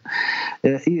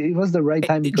 It was the right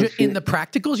time, because in the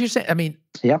practicals, you're saying? I mean,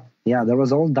 yeah, that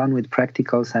was all done with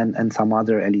practicals and some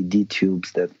other LED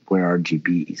tubes that were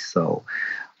RGB. So,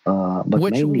 but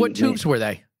what tubes were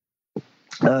they?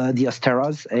 The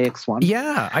Asteras AX1.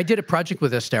 Yeah, I did a project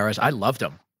with Asteras. I loved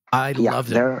them. Loved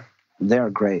them. They're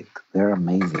great. They're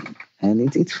amazing.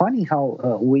 And it's funny how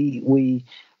we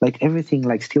like everything,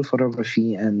 like still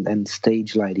photography and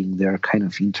stage lighting, they're kind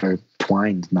of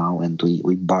intertwined now, and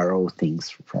we borrow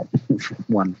things from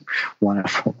one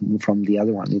from the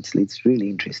other one. It's really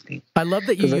interesting. I love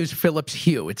that you use Philips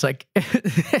Hue. It's like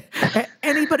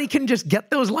anybody can just get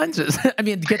those lenses. I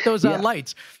mean, get those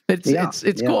lights.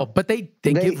 It's cool, but they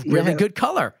give really good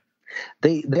color.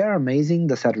 They are amazing.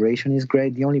 The saturation is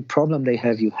great. The only problem they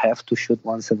have, you have to shoot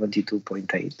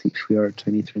 172.8 if you are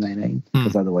 2398,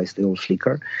 because otherwise they will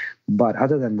flicker. But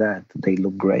other than that, they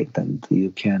look great, and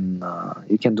you can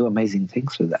do amazing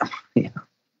things with them.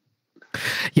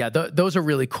 Yeah, those are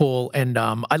really cool, and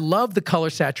I love the color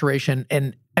saturation,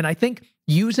 and I think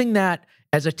using that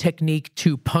as a technique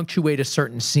to punctuate a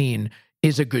certain scene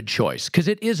is a good choice, because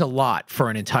it is a lot for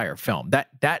an entire film. That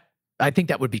I think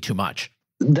that would be too much.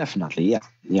 Definitely,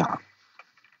 yeah.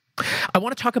 I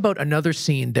want to talk about another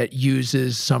scene that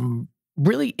uses some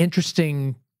really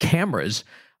interesting cameras.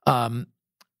 The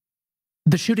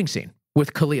shooting scene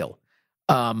with Khalil.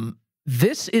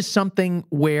 This is something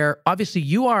where obviously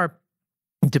you are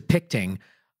depicting,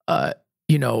 uh,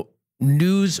 you know,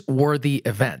 newsworthy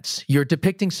events. You're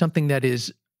depicting something that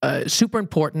is super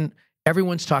important.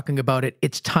 Everyone's talking about it.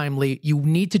 It's timely. You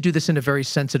need to do this in a very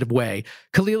sensitive way.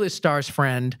 Khalil is Star's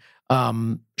friend,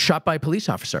 shot by a police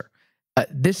officer.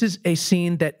 This is a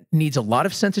scene that needs a lot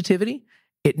of sensitivity.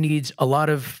 It needs a lot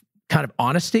of kind of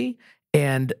honesty.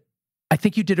 And I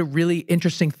think you did a really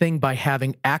interesting thing by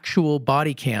having actual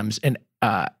body cams and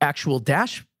actual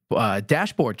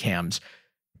dashboard cams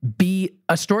be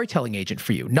a storytelling agent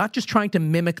for you, not just trying to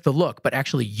mimic the look, but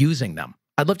actually using them.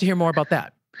 I'd love to hear more about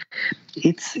that.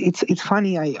 It's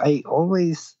funny. I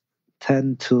always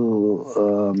tend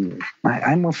to.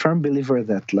 I'm a firm believer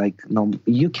that, like, no,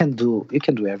 you can do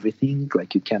everything.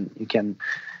 Like, you can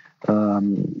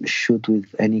shoot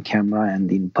with any camera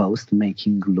and in post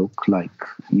making look like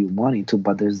you want it to,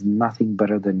 but there's nothing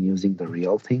better than using the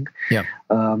real thing. Yeah.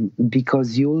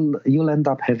 Because you'll end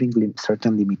up having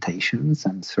certain limitations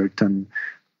and certain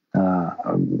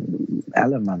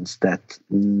elements that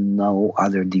no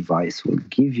other device will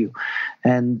give you.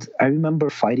 And I remember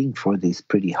fighting for this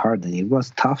pretty hard, and it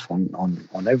was tough on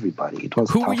everybody. It was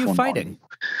Who tough were you fighting?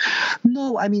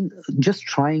 No, I mean, just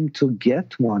trying to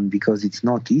get one, because it's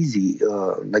not easy.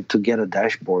 Like, to get a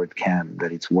dashboard cam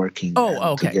that it's working.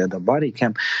 Oh, okay. To get a body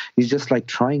cam, it's just like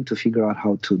trying to figure out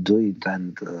how to do it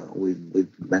and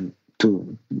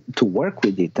to work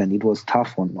with it. And it was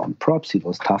tough on props. It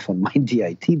was tough on my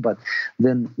DIT. But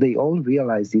then they all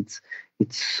realized it's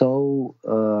so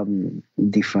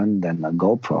different than a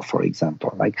GoPro, for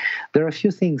example. Like, there are a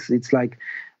few things. It's like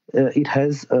it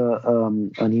has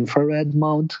an infrared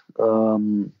mode.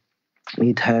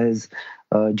 It has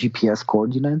GPS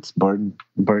coordinates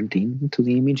burnt into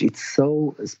the image. It's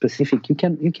so specific. You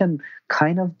can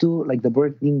kind of do like the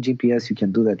burnt-in GPS. You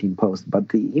can do that in post, but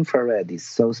the infrared is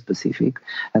so specific,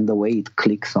 and the way it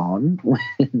clicks on when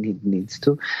it needs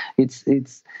to, it's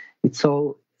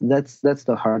so that's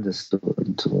the hardest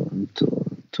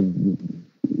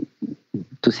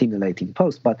to simulate in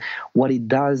post. But what it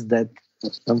does, that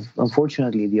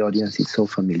unfortunately the audience is so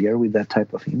familiar with that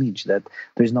type of image that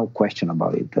there's no question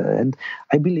about it. And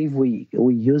I believe we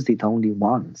used it only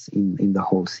once in the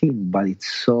whole scene, but it's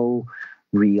so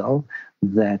real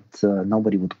that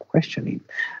nobody would question it.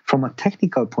 From a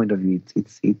technical point of view,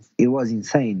 it was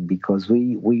insane, because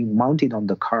we mounted on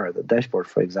the car, the dashboard,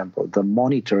 for example, the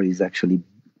monitor is actually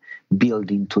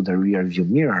built into the rear view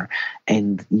mirror,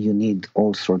 and you need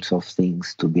all sorts of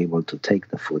things to be able to take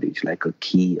the footage, like a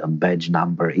key, a badge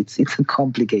number. It's a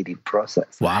complicated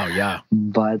process. Wow, yeah.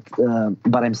 But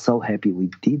I'm so happy we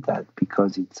did that,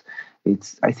 because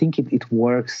I think it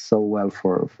works so well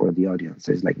for the audience.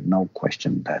 There's like no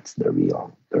question that's the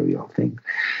real thing.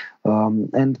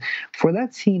 And for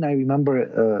that scene, I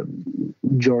remember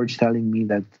George telling me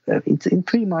that it's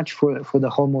pretty much for the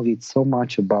whole movie, it's so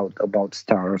much about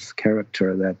Star's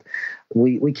character that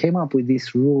we came up with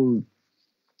this rule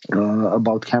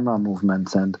about camera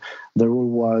movements, and the rule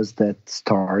was that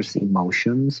Star's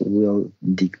emotions will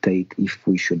dictate if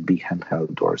we should be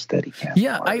handheld or Steadicam.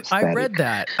 Yeah, I read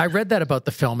that. I read that about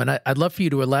the film, and I'd love for you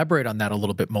to elaborate on that a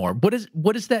little bit more. What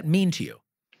does that mean to you?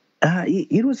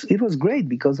 It was great,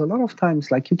 because a lot of times,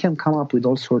 like, you can come up with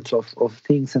all sorts of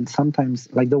things, and sometimes,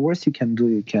 like, the worst you can do,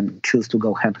 you can choose to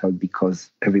go handheld because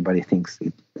everybody thinks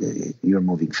you're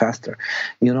moving faster.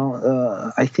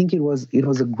 I think it was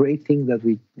a great thing that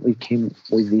we came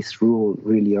with this rule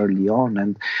really early on.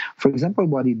 And for example,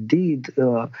 what it did,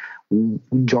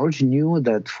 George knew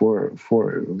that for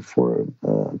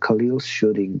Khalil's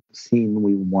shooting scene,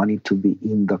 we wanted to be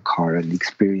in the car and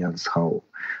experience how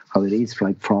it is,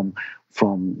 like, from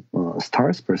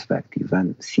Star's perspective,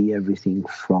 and see everything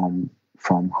from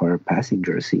her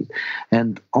passenger seat.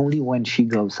 And only when she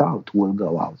goes out, we'll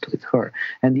go out with her.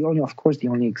 And the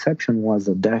only exception was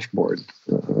the dashboard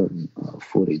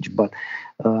footage. But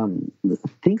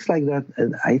things like that,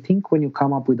 I think when you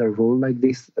come up with a rule like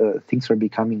this, things are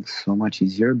becoming so much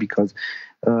easier, because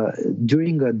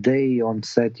during a day on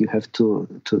set, you have to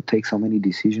take so many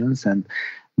decisions. And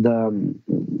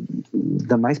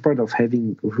the nice part of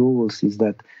having rules is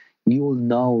that you'll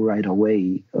know right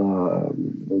away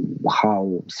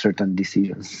how certain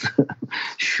decisions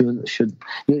should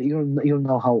you'll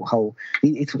know how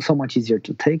it's so much easier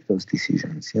to take those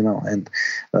decisions, and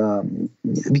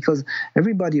because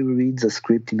everybody reads a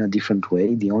script in a different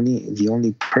way. The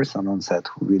only person on set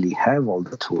who really have all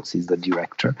the tools is the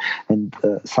director, and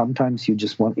sometimes you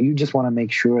just want to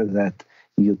make sure that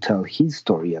you tell his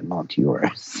story and not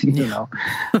yours,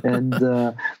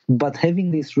 and but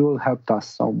having this rule helped us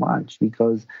so much,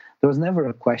 because there was never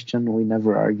a question, we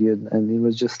never argued, and it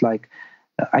was just like,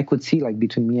 I could see like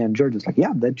between me and George, it's like,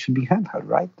 yeah, that should be handheld,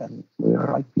 right? And we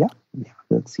were like, yeah,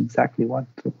 that's exactly what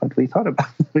we thought about.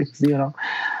 You know.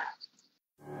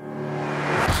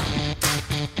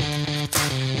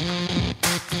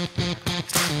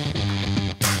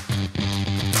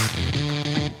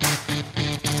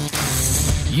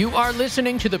 You are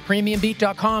listening to the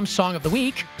PremiumBeat.com Song of the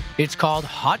Week. It's called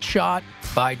Hot Shot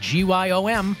by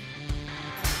GYOM.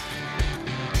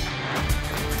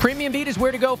 Premium Beat is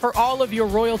where to go for all of your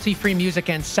royalty-free music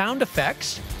and sound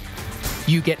effects.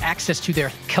 You get access to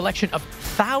their collection of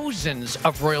thousands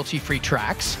of royalty-free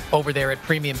tracks over there at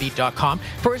PremiumBeat.com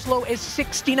for as low as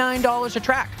 $69 a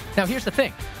track. Now, here's the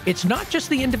thing. It's not just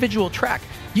the individual track.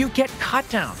 You get cut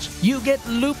downs, you get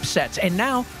loop sets, and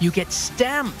now you get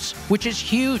stems, which is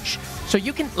huge. So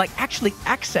you can actually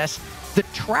access the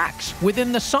tracks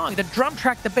within the song, the drum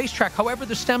track, the bass track, however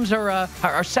the stems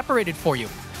are separated for you.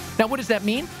 Now, what does that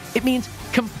mean? It means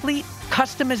complete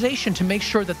customization to make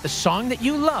sure that the song that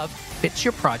you love fits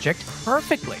your project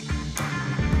perfectly.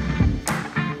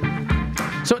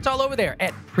 So it's all over there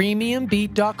at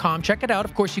PremiumBeat.com. Check it out.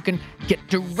 Of course, you can get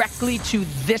directly to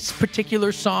this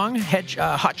particular song,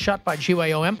 Hot Shot by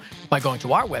GYOM, by going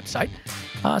to our website.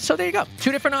 So there you go.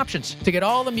 2 different options to get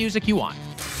all the music you want.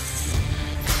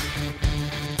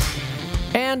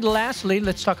 And lastly,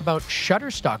 let's talk about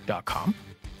Shutterstock.com.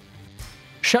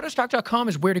 Shutterstock.com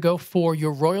is where to go for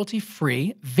your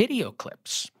royalty-free video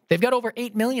clips. They've got over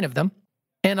 8 million of them,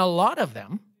 and a lot of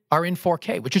them are in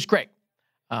 4K, which is great.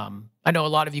 I know a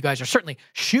lot of you guys are certainly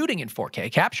shooting in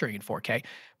 4K, capturing in 4K,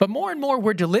 but more and more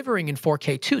we're delivering in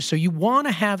 4K too. So you want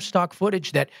to have stock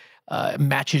footage that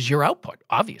matches your output,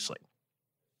 obviously.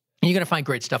 And you're going to find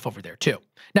great stuff over there too.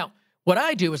 Now, what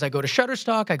I do is I go to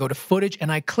Shutterstock, I go to footage,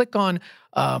 and I click on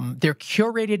their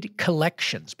curated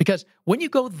collections. Because when you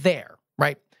go there,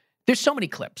 right, there's so many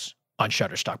clips on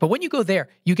Shutterstock. But when you go there,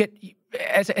 you get,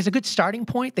 as a good starting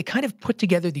point, they kind of put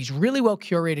together these really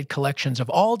well-curated collections of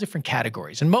all different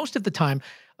categories. And most of the time,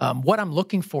 what I'm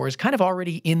looking for is kind of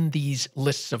already in these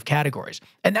lists of categories.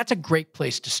 And that's a great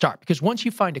place to start, because once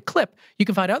you find a clip, you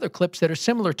can find other clips that are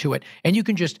similar to it, and you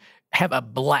can just have a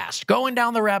blast going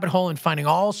down the rabbit hole and finding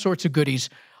all sorts of goodies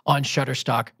on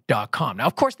Shutterstock.com. Now,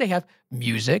 of course, they have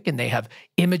music and they have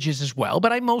images as well,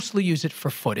 but I mostly use it for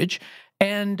footage.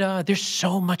 And there's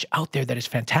so much out there that is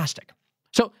fantastic.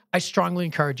 So I strongly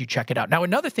encourage you to check it out. Now,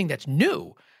 another thing that's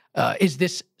new is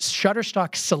this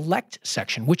Shutterstock Select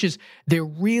section, which is their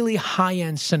really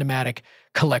high-end cinematic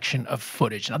collection of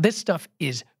footage. Now, this stuff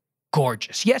is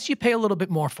gorgeous. Yes, you pay a little bit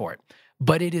more for it,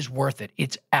 but it is worth it.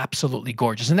 It's absolutely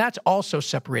gorgeous. And that's also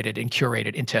separated and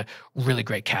curated into really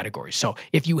great categories. So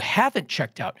if you haven't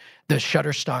checked out the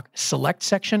Shutterstock Select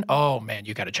section, oh man,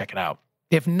 you got to check it out.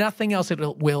 If nothing else, it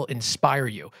will inspire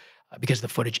you because the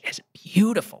footage is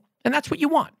beautiful. And that's what you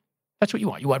want. That's what you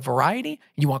want. You want variety,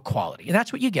 and you want quality. And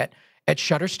that's what you get at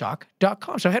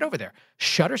Shutterstock.com. So head over there,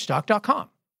 Shutterstock.com.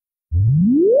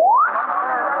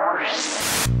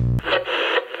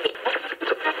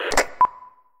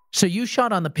 So you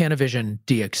shot on the Panavision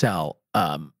DXL.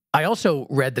 I also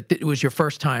read that it was your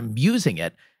first time using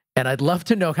it, and I'd love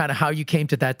to know kind of how you came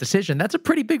to that decision. That's a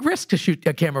pretty big risk to shoot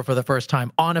a camera for the first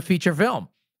time on a feature film.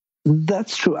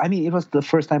 That's true. I mean, it was the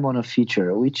first time on a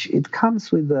feature, which it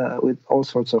comes with all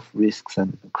sorts of risks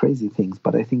and crazy things.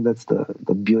 But I think that's the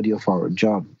beauty of our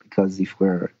job, because if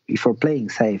we're playing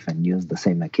safe and use the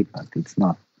same equipment, it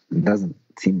doesn't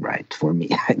seem right for me.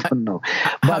 I don't know.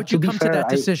 How'd you come to that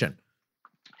decision?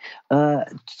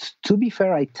 To be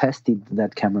fair, I tested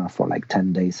that camera for like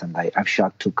 10 days, and I've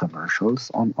shot 2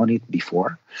 commercials on it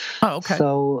before. Oh, okay.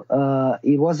 So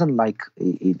it wasn't like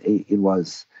it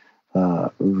was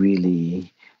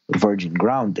really virgin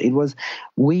ground. It was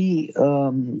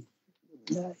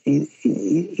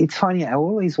it's funny. I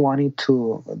always wanted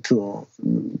to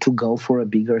go for a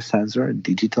bigger sensor,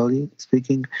 digitally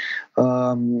speaking.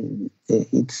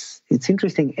 It's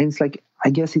interesting, and it's like, I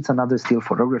guess it's another still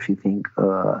photography thing.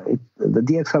 The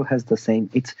DXL has the same.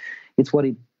 It's what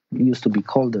it used to be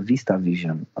called the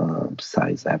VistaVision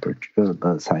size aperture,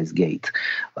 size gate,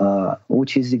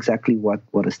 which is exactly what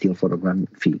a still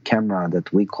photography camera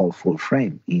that we call full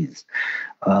frame is.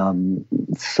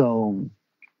 So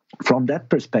from that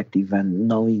perspective, and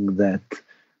knowing that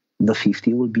the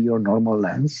 50 will be your normal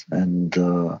lens, and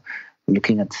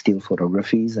looking at still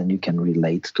photographies, and you can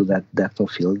relate to that depth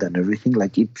of field and everything,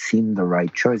 like, it seemed the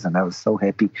right choice. And I was so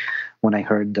happy when I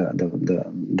heard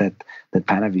that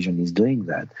Panavision is doing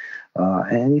that.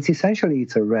 And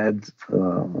it's a red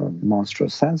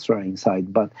monstrous sensor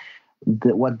inside, but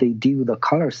what they did with the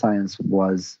color science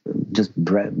was just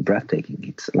breathtaking.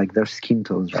 It's like their skin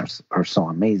tones are so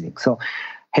amazing. So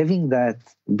having that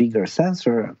bigger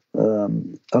sensor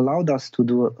allowed us to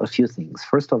do a few things.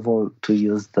 First of all, to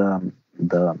use the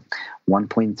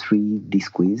 1.3D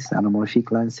squeeze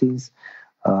anamorphic lenses,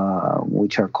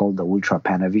 which are called the Ultra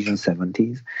Panavision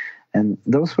 70s. And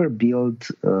those were built,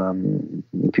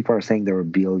 people are saying they were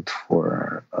built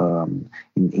for,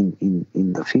 in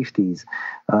the 50s.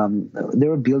 They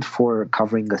were built for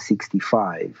covering a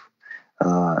 65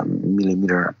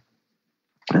 millimeter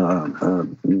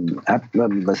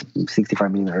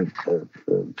 65 millimeter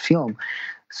film.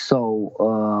 So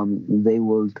they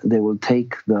will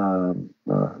take the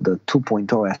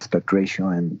 2.0 aspect ratio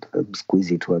and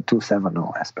squeeze it to a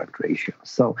 2.70 aspect ratio.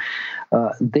 So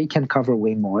they can cover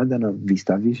way more than a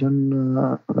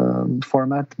VistaVision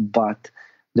format, but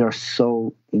they're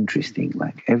so interesting.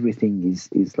 Like everything is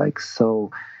like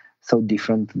so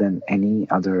different than any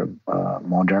other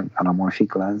modern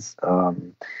anamorphic lens.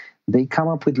 They come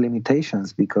up with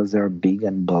limitations because they're big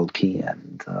and bulky,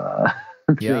 and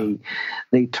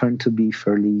they turn to be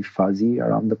fairly fuzzy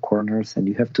around the corners, and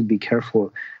you have to be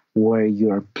careful where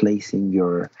you're placing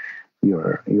your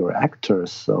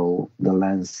actors, so the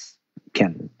lens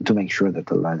to make sure that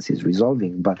the lens is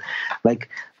resolving. But like,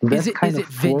 is it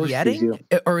vignetting,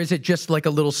 or is it just like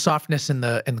a little softness in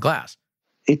glass?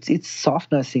 It's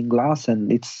softness in glass,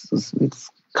 and it's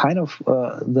kind of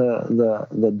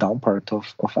the down part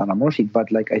of anamorphic, but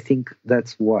like I think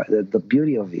that's why the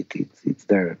beauty of it's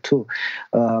there too.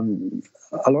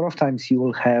 A lot of times you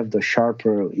will have the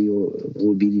sharper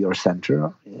will be your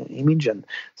center image, and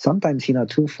sometimes in a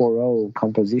 2.4.0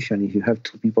 composition, if you have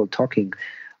two people talking,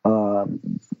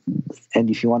 and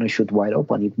if you want to shoot wide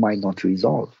open, it might not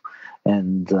resolve.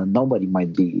 And nobody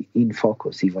might be in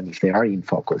focus, even if they are in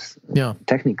focus. Yeah.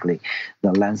 Technically,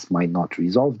 the lens might not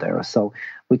resolve there. So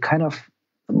we kind of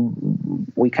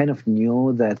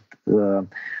knew that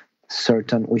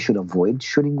we should avoid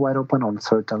shooting wide open on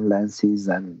certain lenses,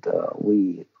 and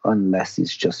unless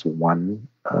it's just one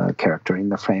character in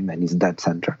the frame and it's dead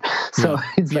center. So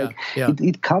it's like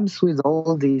it comes with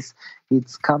all these.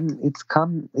 It comes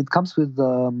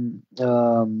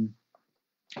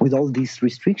with all these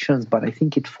restrictions, but I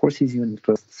think it forces you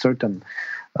into a certain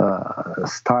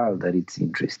style that it's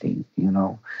interesting,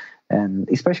 and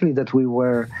especially that we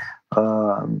were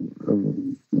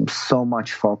so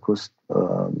much focused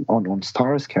on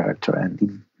Star's character,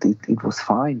 and it was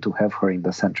fine to have her in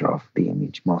the center of the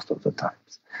image most of the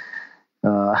times.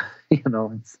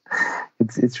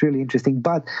 It's really interesting.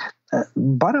 But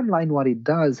bottom line, what it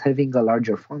does, having a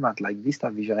larger format like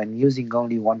VistaVision and using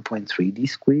only 1.3D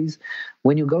squeeze,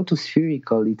 when you go to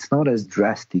spherical, it's not as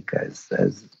drastic as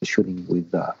shooting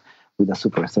with a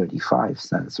Super 35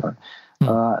 sensor.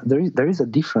 There is a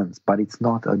difference, but it's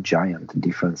not a giant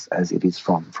difference as it is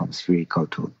from spherical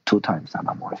to 2 times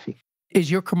anamorphic. Is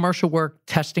your commercial work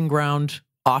testing ground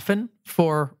often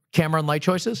for camera and light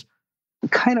choices?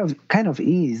 Kind of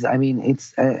is. I mean,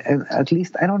 it's at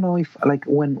least I don't know if like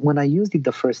when I used it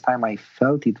the first time, I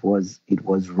felt it was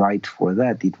right for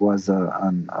that. It was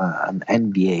an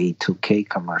NBA 2K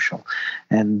commercial,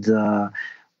 and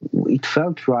it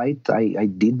felt right. I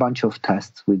did a bunch of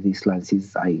tests with these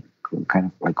lenses. I kind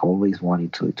of like always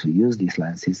wanted to use these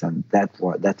lenses, and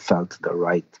that felt the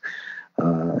right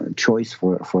choice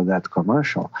for that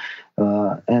commercial,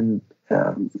 and.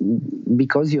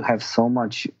 Because you have so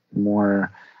much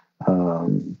more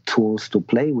tools to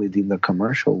play with in the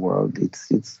commercial world,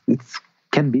 it's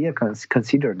can be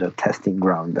considered a testing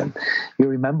ground. And you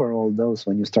remember all those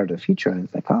when you start a feature, and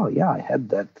it's like, oh yeah, I had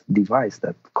that device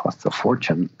that costs a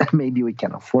fortune. Maybe we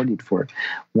can afford it for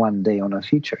one day on a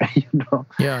feature,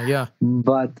 Yeah.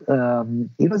 But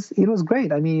it was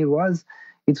great. I mean,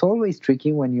 it's always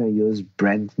tricky when you use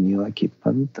brand new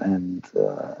equipment, and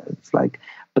it's like,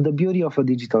 but the beauty of a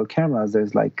digital camera is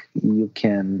there's like you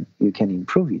can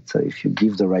improve it. So if you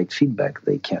give the right feedback,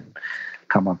 they can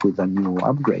come up with a new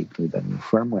upgrade with a new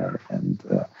firmware, and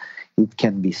it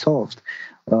can be solved.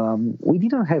 We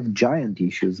didn't have giant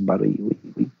issues, but we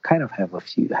kind of had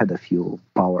a few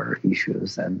power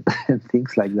issues and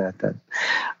things like that. And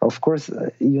of course,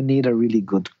 you need a really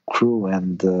good crew,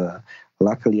 and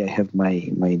luckily I have my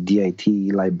DIT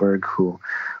Eli Berg who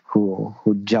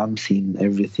jumps in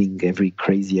every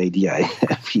crazy idea I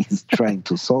have. He's trying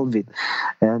to solve it.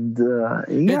 And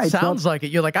it sounds like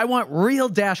it. You're like, I want real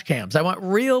dash cams. I want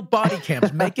real body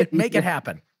cams. Make it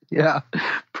happen. Yeah,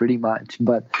 pretty much.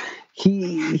 But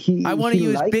he I want to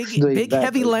use big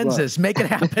heavy lenses. Well. Make it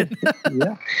happen.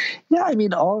 Yeah. I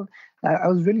mean, I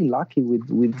was really lucky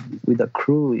with the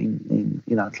crew in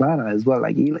Atlanta as well.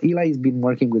 Like Eli has been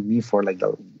working with me for like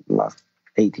the last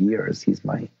 8 years. He's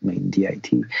my main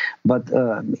DIT. But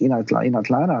in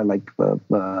Atlanta, like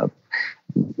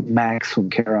Max,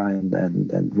 Funkera,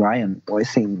 and Ryan, I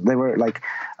think they were like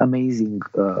amazing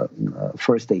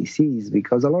first ACs,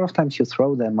 because a lot of times you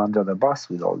throw them under the bus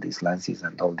with all these lenses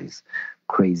and all these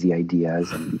crazy ideas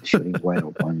and shooting wide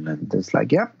open, and it's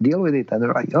like, yeah, deal with it. And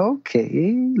they're like,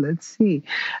 okay, let's see.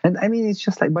 And I mean, it's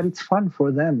just like, but it's fun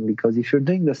for them, because if you're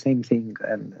doing the same thing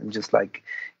and just like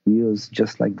use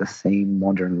just like the same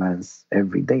modern lens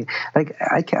every day, like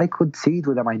I could see it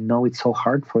with them. I know it's so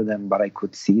hard for them, but I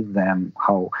could see them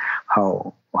how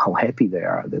happy they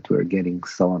are that we're getting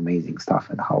so amazing stuff,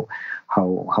 and how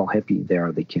happy they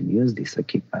are they can use this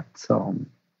equipment. So.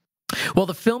 Well,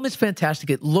 the film is fantastic.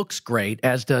 It looks great,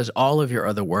 as does all of your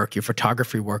other work, your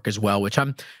photography work as well, which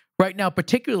I'm right now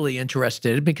particularly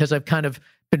interested in, because I've kind of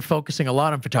been focusing a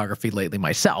lot on photography lately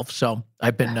myself. So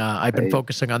I've been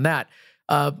focusing on that.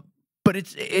 But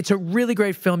it's a really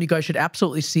great film. You guys should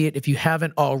absolutely see it if you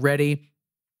haven't already.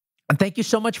 And thank you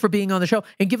so much for being on the show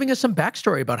and giving us some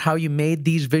backstory about how you made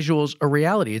these visuals a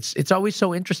reality. It's always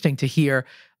so interesting to hear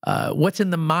what's in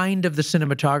the mind of the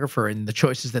cinematographer and the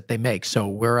choices that they make. So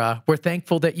we're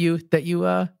thankful that you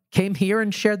came here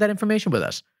and shared that information with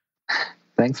us.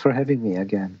 Thanks for having me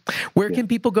again. Where can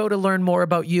people go to learn more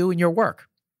about you and your work?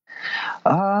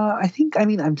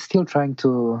 I'm still trying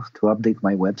to update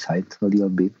my website a little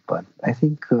bit, but I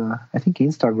think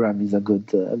Instagram is a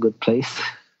good place.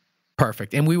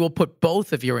 Perfect. And we will put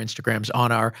both of your Instagrams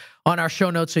on our show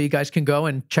notes, so you guys can go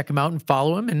and check him out and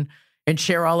follow him and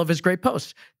share all of his great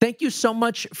posts. Thank you so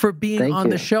much for being on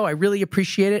the show. I really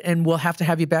appreciate it, and we'll have to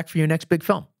have you back for your next big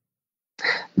film.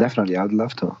 Definitely. I'd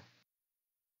love to.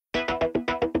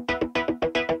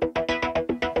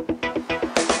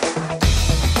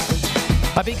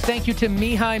 A big thank you to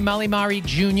Mihai Malaimare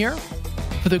Jr.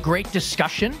 for the great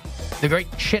discussion, the great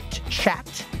chit-chat.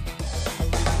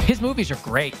 His movies are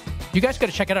great. You guys got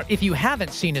to check it out. If you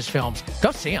haven't seen his films,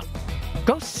 go see them.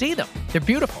 Go see them. They're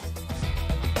beautiful.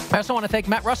 I also want to thank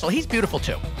Matt Russell. He's beautiful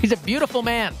too. He's a beautiful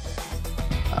man.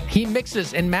 He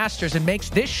mixes and masters and makes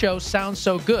this show sound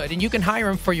so good, and you can hire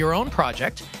him for your own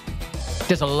project.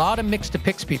 Does a lot of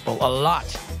mix-to-pix people, a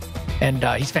lot. And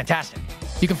he's fantastic.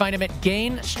 You can find him at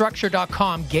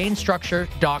gainstructure.com,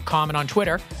 gainstructure.com, and on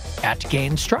Twitter at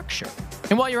gainstructure.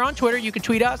 And while you're on Twitter, you can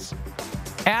tweet us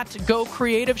at Go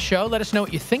Creative Show. Let us know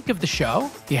what you think of the show.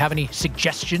 If you have any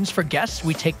suggestions for guests,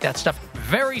 we take that stuff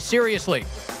very seriously.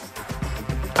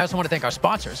 I also want to thank our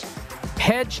sponsors,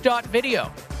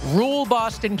 Hedge.video, Rule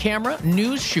Boston Camera,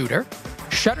 News Shooter,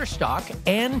 Shutterstock,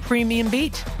 and Premium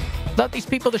Beat. Without these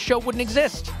people, the show wouldn't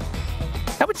exist.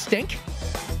 That would stink.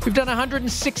 We've done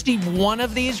 161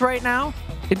 of these right now.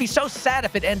 It'd be so sad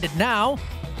if it ended now.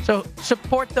 So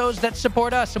support those that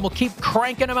support us, and we'll keep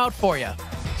cranking them out for you.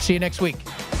 See you next week.